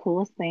that's the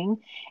coolest thing.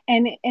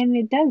 And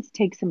it does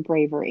take some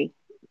bravery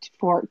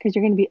for because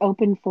you're going to be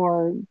open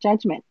for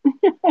judgment.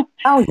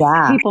 Oh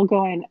yeah. People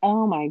going,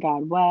 "Oh my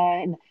God,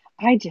 what?" And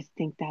I just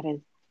think that is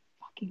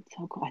fucking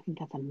so cool. I think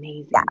that's Yeah.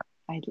 amazing.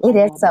 I It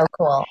is love so it.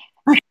 cool.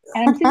 And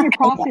I'm sitting here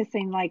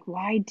processing, like,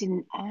 why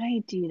didn't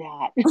I do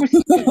that?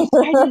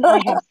 Why didn't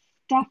I have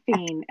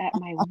stuffing at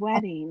my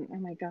wedding? Oh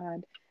my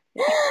God.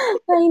 Yeah.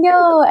 I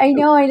know, I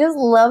know. I just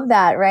love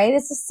that, right?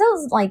 It's just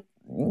so like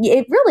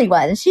it really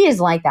was. And she is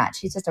like that.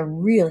 She's just a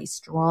really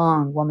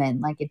strong woman.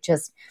 Like it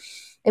just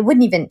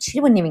she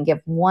wouldn't even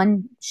give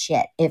one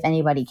shit if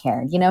anybody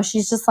cared.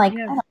 She's just like,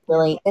 Yeah. I don't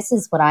really, this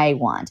is what I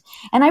want.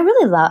 And I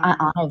really I Yeah.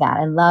 honor that.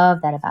 I love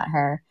that about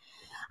her.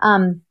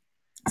 Um,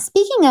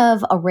 Speaking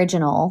of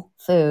original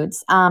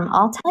foods,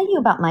 I'll tell you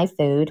about my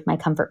food, my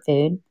comfort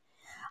food. Yes.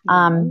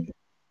 Um,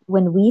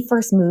 when we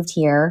first moved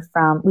here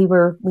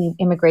we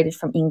immigrated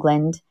from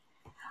England,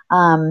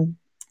 um,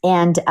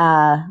 and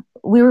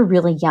we were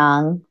really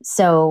young.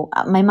 So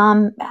my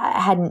mom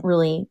hadn't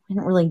really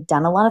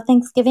done a lot of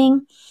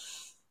Thanksgiving.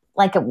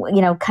 Like,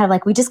 kind of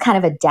like we just kind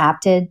of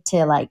adapted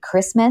to like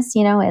Christmas,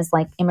 as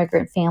like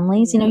immigrant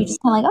families, you Yeah.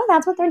 just kind of like, oh,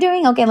 that's what they're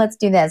doing. Okay, let's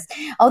do this.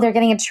 Oh, they're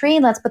getting a tree.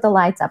 Let's put the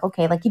lights up.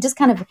 Okay. Like you just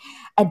kind of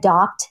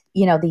adopt,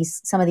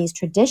 some of these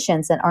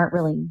traditions that aren't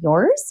really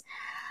yours.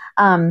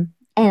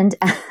 And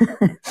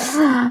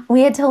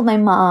we had told my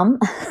mom,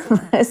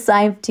 so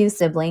I have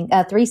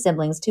three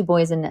siblings, two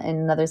boys and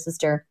another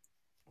sister.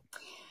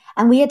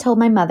 And we had told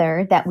my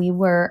mother that we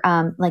were,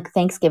 like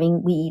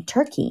Thanksgiving, we eat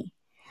turkey.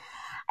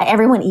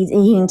 Everyone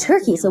eating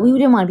turkey, so we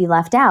didn't want to be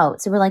left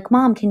out. So we're like,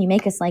 Mom, can you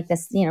make us like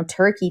this,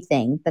 turkey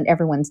thing that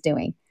everyone's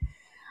doing?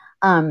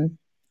 Um,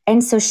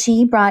 and so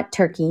she brought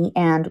turkey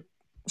and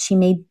she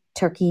made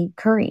turkey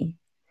curry.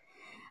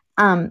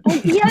 Oh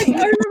yes, I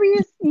remember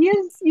you.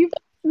 Yes, you've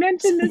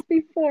mentioned this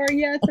before.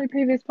 Yes, my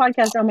previous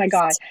podcast. Oh my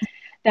God,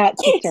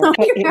 that's hysterical.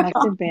 It must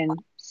have been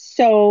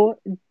so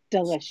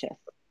delicious.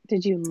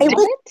 Did you It love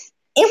was it?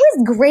 it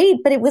was great,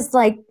 but it was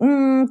like,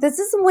 this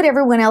isn't what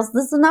everyone else.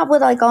 This is not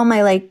what like all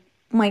my like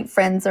white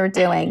friends are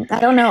doing. I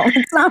don't know.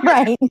 It's not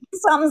right.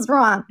 Something's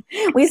wrong.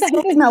 We still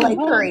smell Something's like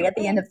wrong. curry at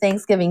the end of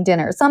Thanksgiving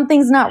dinner.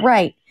 Something's not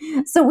right.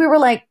 So we were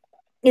like,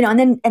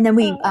 and then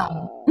we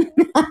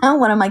Oh,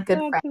 one of my good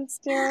that's friends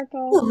who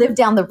hysterical. lived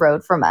down the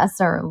road from us,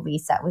 or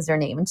Lisa was her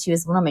name, and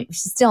she's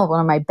still one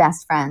of my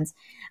best friends.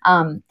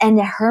 And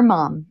her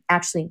mom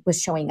actually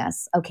was showing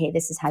us, okay,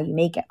 this is how you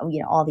make it,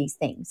 all these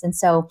things. And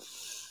so,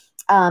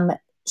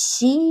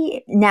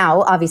 she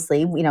now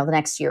obviously, the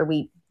next year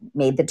we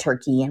made the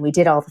turkey and we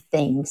did all the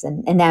things,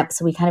 and that,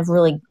 so we kind of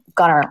really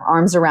got our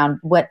arms around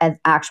what an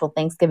actual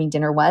Thanksgiving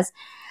dinner was.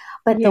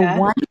 But the Yeah.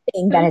 one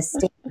thing that has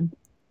stayed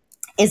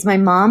is my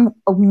mom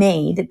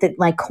made that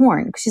like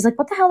corn. She's like,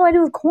 what the hell do I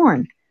do with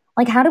corn?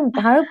 Like, how do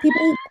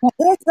people eat corn?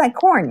 It's like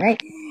corn,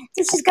 right?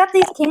 So she's got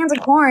these cans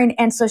of corn,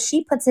 and so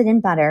she puts it in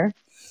butter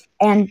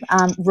and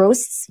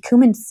roasts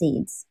cumin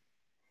seeds,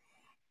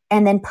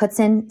 and then puts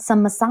in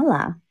some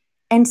masala,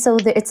 and so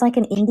it's like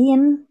an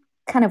Indian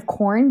kind of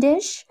corn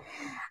dish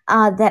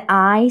that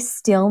I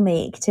still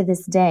make to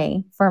this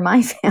day for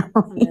my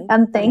family That is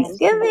on delicious.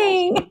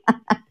 Thanksgiving.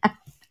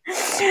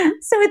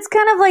 So it's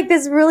kind of like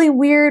this really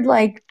weird,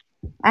 like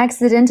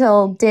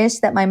accidental dish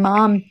that my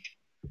mom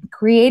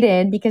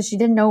created because we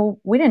didn't know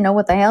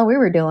what the hell we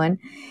were doing.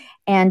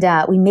 And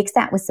we mixed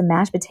that with some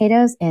mashed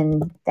potatoes,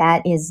 and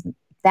that is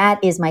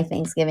my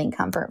Thanksgiving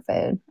comfort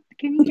food.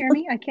 Can you hear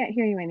me? I can't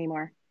hear you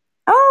anymore.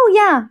 Oh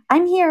yeah,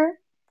 I'm here.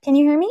 Can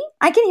you hear me?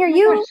 I can hear Oh my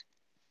you. gosh,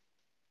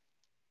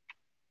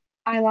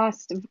 I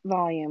lost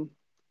volume.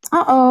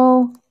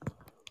 Uh-oh.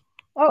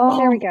 Oh,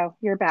 there we Oh. go.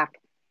 You're back.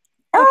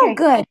 Oh, Okay.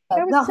 good. Good.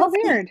 That was Well, so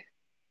hopefully, weird.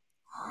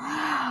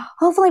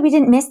 hopefully we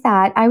didn't miss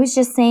that. I was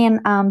just saying,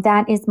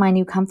 that is my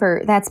new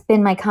comfort. That's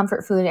been my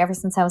comfort food ever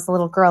since I was a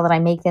little girl. That I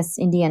make this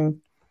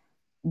Indian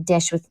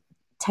dish with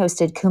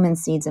toasted cumin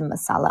seeds and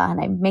masala,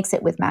 and I mix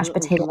it with mashed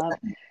Absolutely potatoes.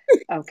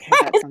 love. Okay,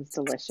 that sounds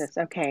delicious.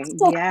 Okay,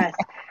 yes.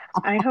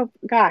 I hope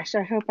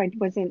I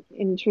wasn't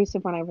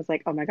intrusive when I was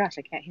like, oh my gosh,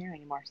 I can't hear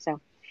anymore. So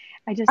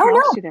I just Oh lost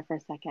no. you there for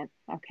a second.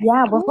 Okay,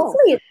 Yeah, well, cool.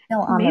 hopefully it's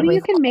still on the Maybe you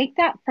record. can make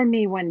that for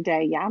me one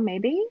day. Yeah,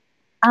 maybe.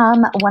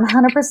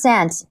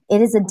 100%.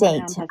 It is a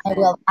date. I 100%.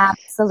 will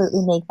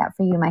absolutely make that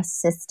for you, my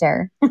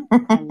sister. I love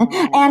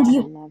it. And I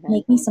you love it.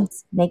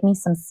 make me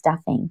some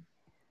stuffing.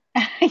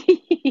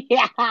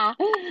 Yeah.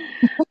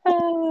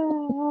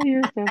 Oh,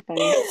 you're so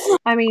funny.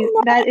 I mean,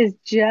 that is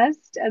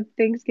just a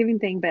Thanksgiving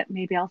thing, but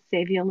maybe I'll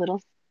save you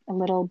a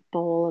little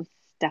bowl of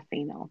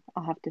stuffing.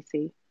 I'll have to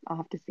see. I'll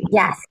have to see.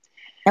 Yeah. Yes.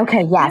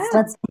 Okay. Yes. Yeah.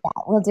 Let's do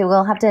that. We'll do.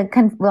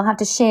 We'll have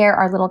to share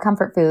our little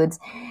comfort foods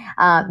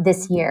Hmm.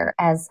 this year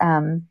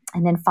and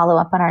then follow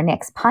up on our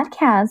next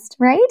podcast.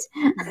 Right?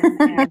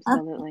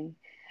 Absolutely.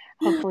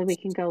 Hopefully, we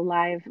can go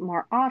live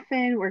more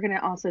often. We're going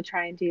to also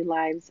try and do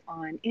lives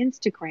on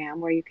Instagram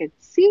where you could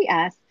see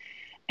us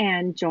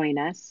and join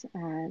us.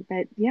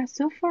 But yeah,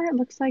 so far it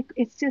looks like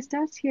it's just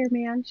us here,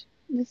 man.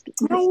 I Just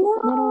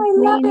know. little I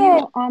me love and it.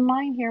 you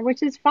online here,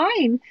 which is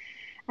fine.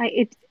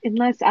 It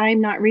unless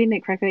I'm not reading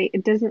it correctly,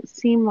 it doesn't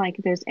seem like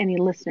there's any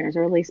listeners,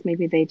 or at least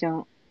maybe they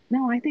don't.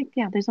 No, I think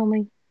yeah, there's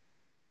only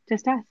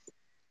just us,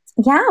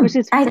 Yeah. which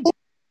is I fine.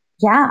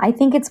 Yeah, I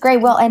think it's great.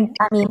 Well, and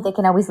I mean, they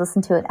can always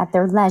listen to it at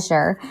their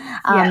leisure.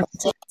 Yes.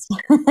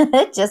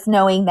 Just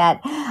knowing that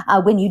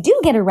when you do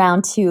get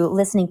around to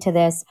listening to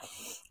this,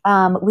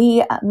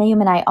 Mayum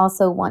and I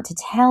also want to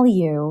tell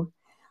you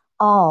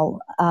all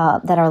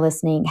that are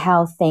listening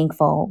how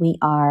thankful we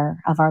are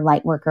of our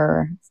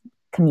Lightworker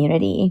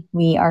community.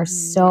 We are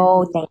Yes.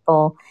 so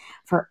thankful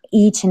for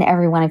each and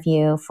every one of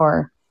you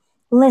for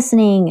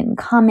listening and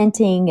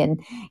commenting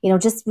and,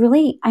 just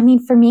really, I mean,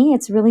 for me,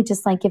 it's really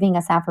just like giving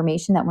us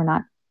affirmation that we're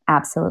not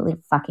absolutely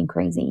fucking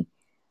crazy.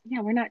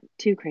 Yeah, we're not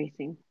too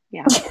crazy.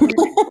 Yeah,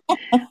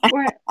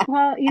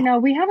 well,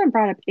 we haven't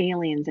brought up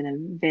aliens in a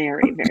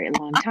very, very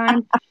long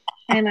time.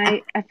 And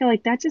I feel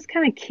like that just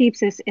kind of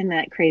keeps us in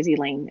that crazy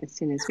lane as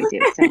soon as we do.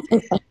 So,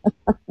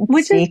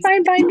 which is Jeez.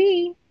 fine by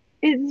me.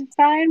 It's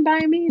fine by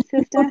me,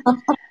 sister.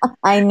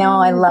 I know.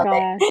 I Oh love it.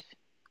 gosh.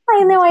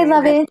 I know. That's I great.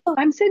 love Well, it.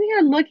 I'm sitting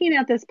here looking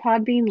at this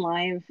Podbean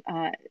Live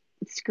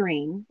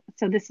screen.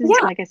 So this is,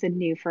 Yeah. like I said,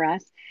 new for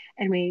us,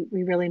 and we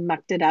really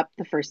mucked it up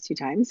the first two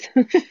times.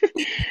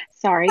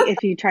 Sorry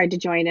if you tried to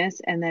join us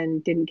and then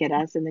didn't get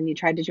us, and then you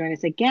tried to join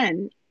us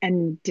again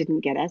and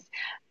didn't get us.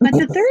 But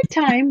the third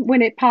time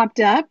when it popped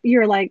up,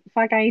 you're like,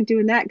 "Fuck, I ain't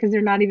doing that because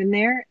they're not even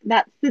there."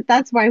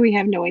 That's why we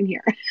have no one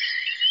here.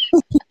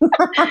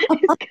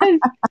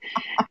 It's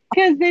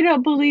because they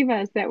don't believe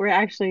us that we're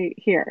actually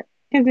here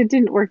because it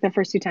didn't work the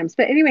first two times.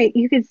 But anyway,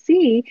 you can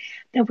see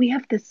that we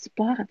have this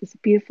spot, this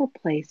beautiful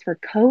place for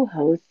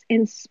co-hosts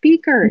and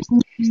speakers.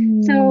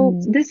 So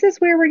Mm. this is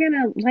where we're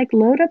gonna like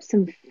load up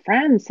some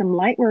friends, some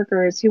light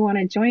workers who want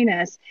to join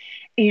us.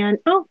 And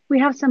oh, we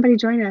have somebody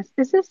join us.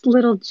 Is this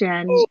little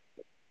Jen?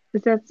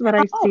 Is that what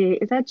I Oh, see?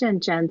 Is that Jen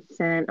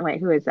Jensen? Oh,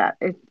 wait, who is that?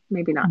 It's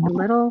maybe not.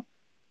 Little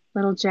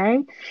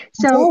Jay.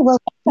 So, well,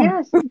 welcome.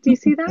 yes, do you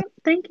see that?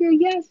 Thank you.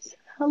 Yes.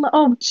 Hello.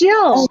 Oh, Oh,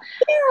 Jill.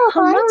 yeah.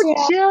 Hello,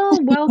 Hi, Jill.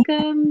 Jill.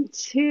 Welcome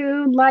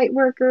to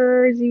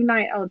Lightworkers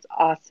Unite. Oh, it's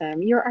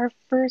awesome. You're our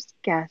first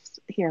guest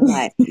here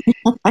live.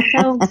 So,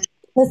 I was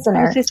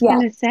Listener. just Yeah.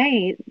 going to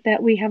say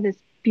that we have this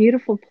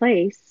beautiful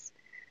place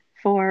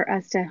for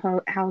us to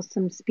house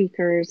some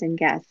speakers and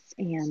guests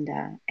and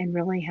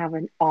really have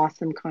an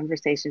awesome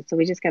conversation. So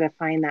we just got to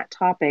find that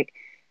topic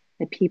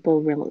that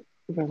people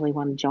really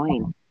want to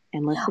join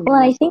and listen Well,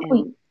 to and I us think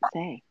and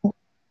say.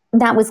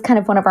 that was kind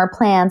of one of our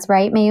plans,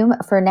 right, Mayum,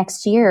 for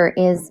next year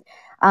is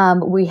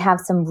we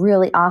have some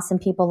really awesome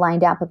people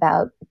lined up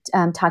about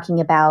talking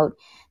about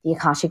the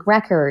Akashic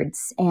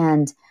records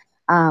and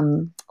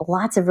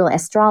lots of real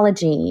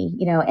astrology,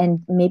 and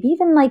maybe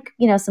even like,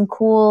 some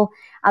cool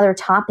other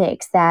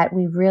topics that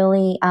we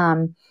really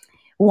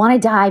want to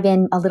dive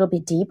in a little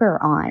bit deeper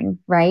on,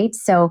 right?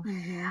 So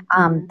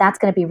that's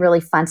going to be really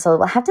fun. So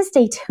we'll have to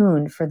stay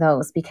tuned for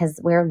those because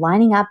we're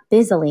lining up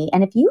busily.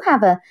 And if you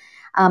have a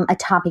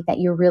topic that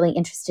you're really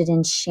interested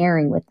in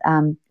sharing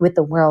with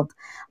the world,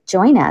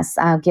 join us.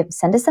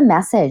 Send us a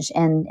message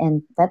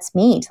and let's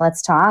meet.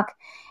 Let's talk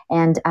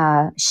and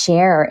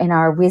share in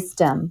our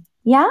wisdom.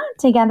 Yeah,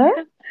 together.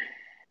 Yeah,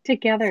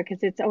 together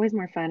because it's always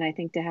more fun, I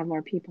think, to have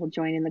more people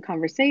join in the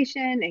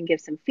conversation and give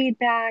some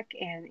feedback.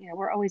 And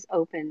we're always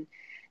open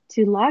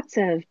to lots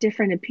of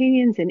different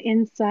opinions and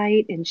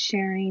insight and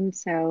sharing.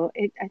 So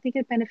I think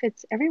it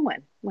benefits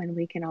everyone when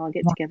we can all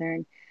get Yeah. together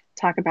and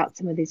talk about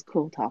some of these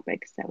cool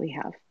topics that we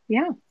have.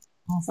 Yeah,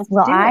 Yes. let's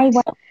Well, do I it.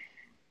 want to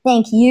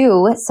thank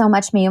you so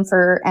much, Miriam,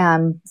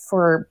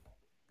 for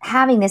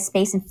having this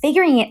space and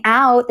figuring it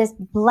out, this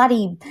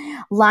bloody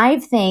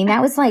live thing. That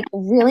was like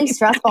really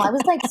stressful. I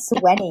was like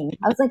sweating.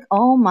 I was like,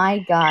 oh my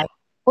God.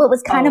 Well, it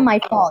was kind of Oh, my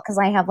fault because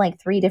I have like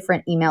three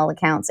different email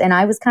accounts and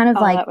I was kind of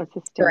oh, like that was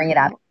stirring it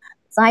up. hysterical.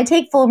 So I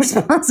take full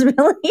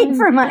responsibility Mm.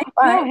 for my No,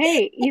 part.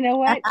 hey, you know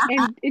what?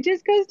 And it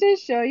just goes to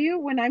show you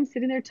when I'm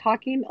sitting there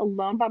talking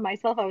alone by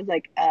myself, I was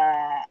like,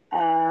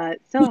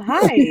 so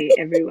hi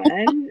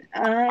everyone.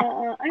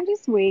 I'm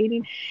just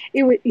waiting.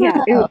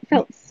 Yeah, it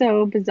felt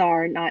so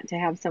bizarre not to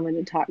have someone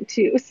to talk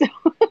to. So,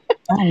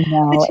 I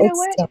know. but you know It's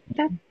what? so,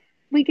 That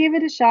we gave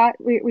it a shot.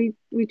 We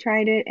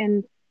tried it,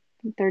 and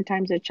third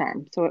time's a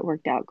charm. So it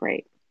worked out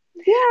great.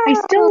 I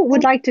yeah. still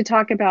would like to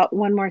talk about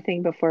one more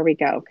thing before we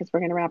go because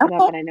we're going to wrap it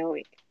up, Okay. and I know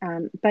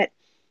but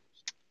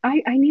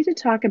I need to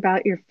talk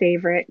about your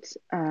favorite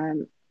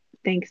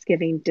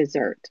Thanksgiving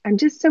dessert. I'm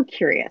just so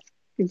curious.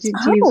 Do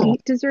you Oh,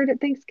 eat dessert at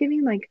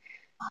Thanksgiving? Like,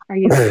 are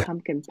you a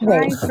pumpkin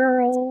wait. pie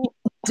girl?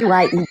 Do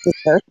I eat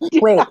dessert?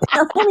 Wait.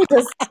 Let me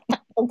just,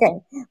 okay.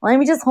 Let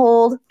me just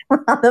hold on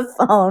the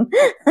phone.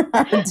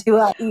 Do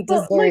I eat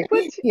Well, like dessert?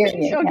 what's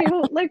Period. okay,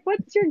 well, like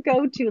what's your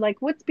go-to? Like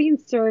what's being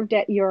served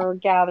at your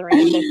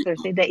gathering this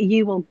Thursday that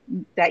you will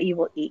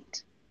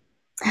eat?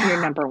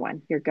 Your number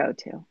one, your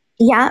go-to.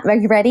 Yeah, are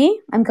you ready?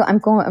 I'm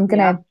Yeah.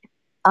 gonna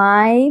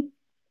I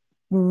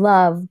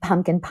love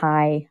pumpkin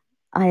pie.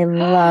 I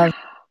love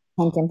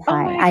pumpkin Oh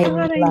pie. my I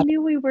God, I love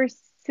knew we were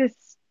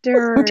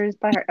sisters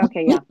by heart.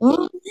 Okay, yeah. Is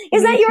Me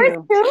that yours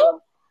too. too?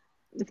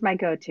 It's my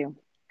go-to. Yep.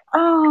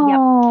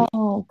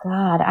 Oh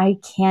God, I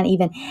can't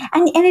even.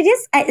 And it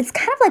is. It's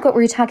kind of like what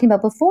we were talking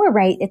about before,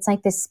 right? It's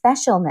like the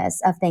specialness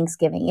of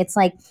Thanksgiving. It's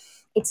like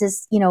it's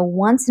this,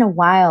 once in a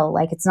while.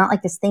 Like it's not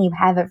like this thing you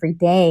have every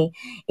day.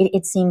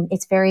 It seems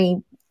it's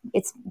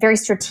very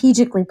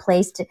strategically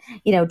placed,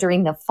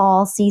 during the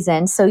fall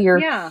season. So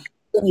Yeah.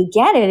 when you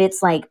get it,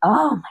 it's like,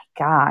 oh my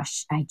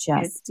gosh, I It's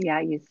just yeah,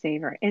 you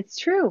savor. It's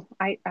true.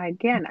 I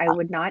again, I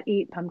would not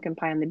eat pumpkin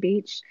pie on the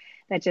beach.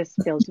 That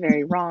just feels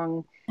very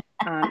wrong.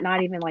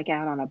 not even like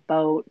out on a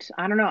boat.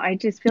 I don't know. I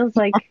just feels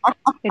like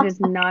it is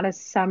not a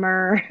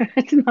summer,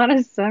 it's not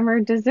a summer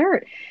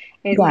dessert.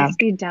 It Yeah, must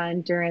be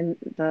done during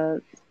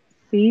the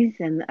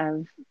season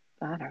of,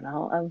 I don't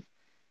know,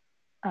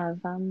 of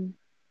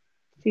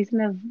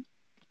season of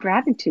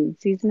gratitude,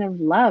 season of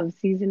love,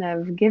 season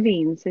of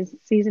giving,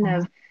 season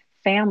of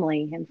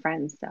family and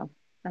friends. So,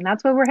 and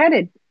that's where we're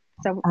headed.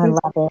 So, I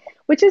love it.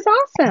 which is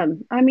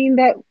awesome. I mean,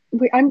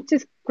 I'm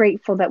just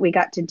grateful that we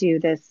got to do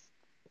this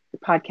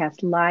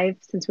podcast live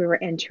since we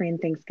were entering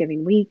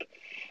Thanksgiving week.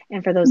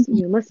 And for those of Mhm.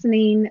 you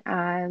listening,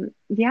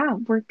 yeah,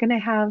 we're going to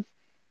have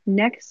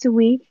next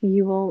week,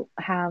 you will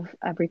have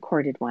a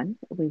recorded one.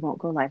 We won't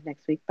go live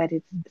next week, but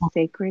it's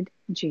sacred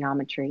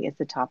geometry is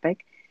the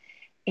topic.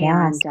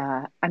 Yes.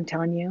 And I'm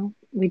telling you,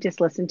 we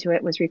just listened to it.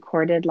 It was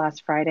recorded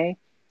last Friday.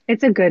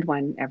 It's a good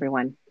one,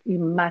 everyone. You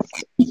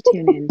must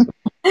tune in to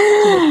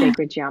the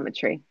sacred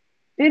geometry.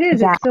 It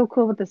is. Yeah, It's so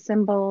cool with the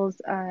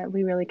symbols.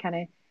 We really kind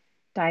of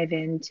dive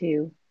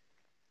into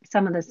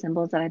some of the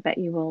symbols that I bet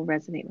you will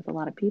resonate with a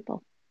lot of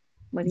people.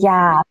 What do you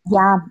think?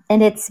 yeah.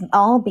 And it's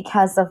all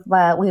because of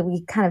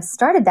we kind of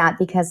started that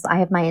because I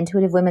have my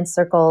Intuitive Women's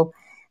Circle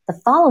the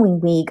following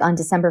week on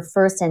December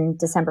 1st and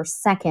December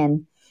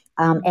 2nd.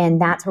 And Mhm.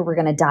 that's where we're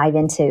going to dive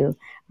into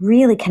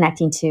really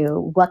connecting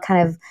to what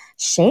kind of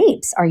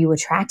shapes are you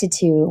attracted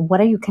to? What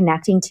are you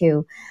connecting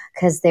to?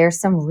 Because there's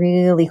some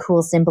really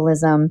cool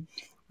symbolism,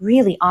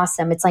 really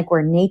awesome. It's like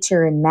where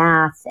nature and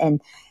math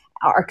and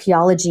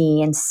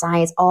archaeology and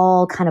science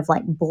all kind of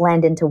like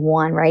blend into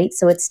one, right?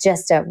 So it's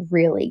just a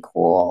really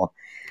cool.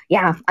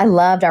 Yeah, I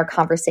loved our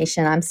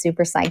conversation. I'm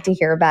super psyched to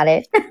hear about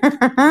it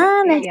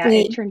next Yeah, it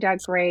week. turned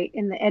out great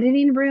in the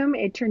editing room.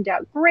 It turned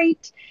out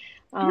great,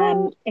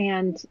 and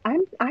I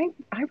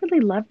really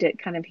loved it.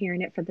 Kind of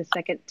hearing it for the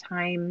second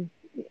time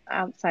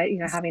outside,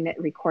 having it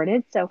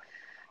recorded. So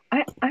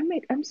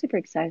I'm super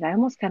excited. I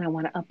almost kind of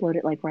want to upload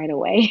it like right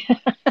away.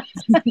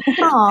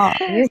 Oh,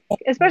 you're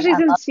Especially I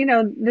love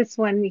since, this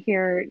one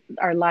here,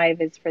 our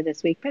live is for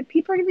this week, but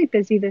people are going to be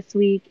busy this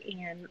week.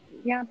 And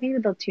yeah, maybe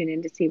they'll tune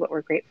in to see what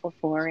we're grateful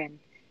for and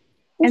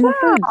the yeah.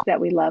 foods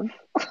that we love.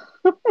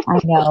 I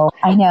know,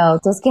 I know.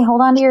 Just get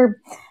hold on to your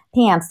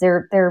pants.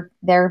 They're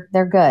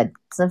good.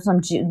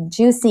 Some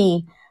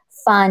juicy,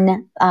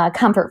 fun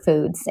comfort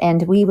foods,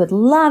 and we would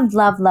love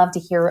to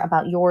hear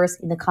about yours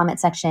in the comment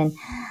section.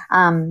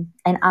 And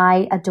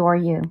I adore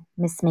you,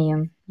 Miss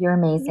Mayum. You're Yep,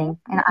 amazing,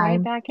 and right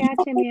I'm. back at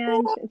you,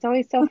 man. It's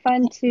always so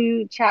fun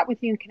to chat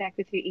with you and connect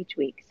with you each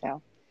week.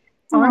 So,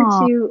 on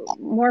Aw, to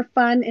more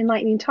fun,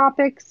 enlightening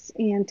topics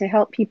and to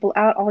help people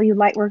out. All you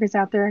light workers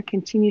out there,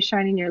 continue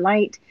shining your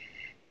light.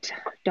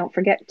 Don't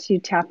forget to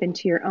tap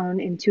into your own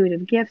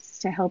intuitive gifts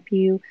to help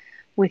you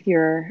with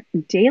your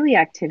daily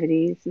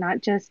activities,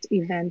 not just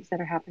events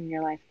that are happening in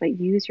your life, but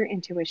use your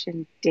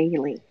intuition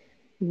daily.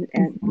 And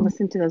mhm.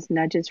 listen to those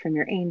nudges from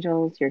your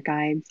angels, your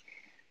guides.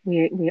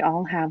 We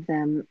all have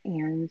them.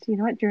 And you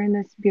know what? During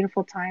this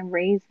beautiful time,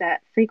 raise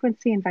that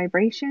frequency and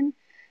vibration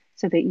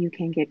so that you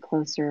can get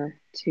closer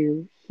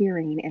to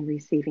hearing and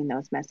receiving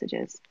those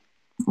messages.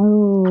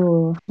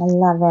 Ooh, I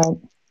love it.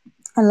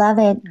 I love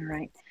it. All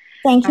right.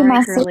 Thank All you, right,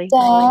 my girly.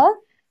 sister.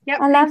 Yep.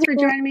 I love Thanks for you.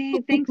 joining me.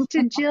 Thanks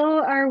to Jill,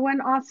 our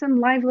one awesome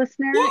live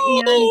listener.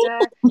 And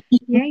Yay!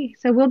 yay.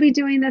 So we'll be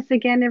doing this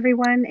again,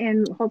 everyone.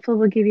 And hopefully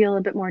we'll give you a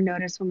little bit more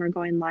notice when we're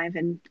going live.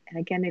 And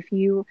again, if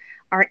you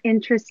are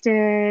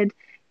interested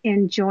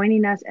in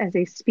joining us as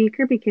a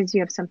speaker because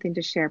you have something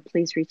to share,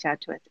 please reach out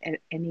to us at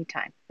any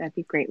time. That'd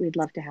be great. We'd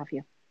love to have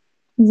you.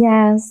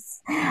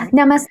 Yes. All right.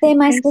 Namaste,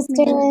 my Thanks, man.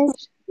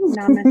 sisters.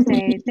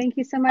 Namaste. Thank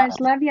you so much.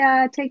 Love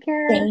ya. Take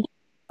care. Thank-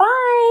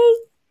 Bye.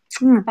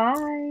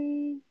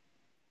 Bye.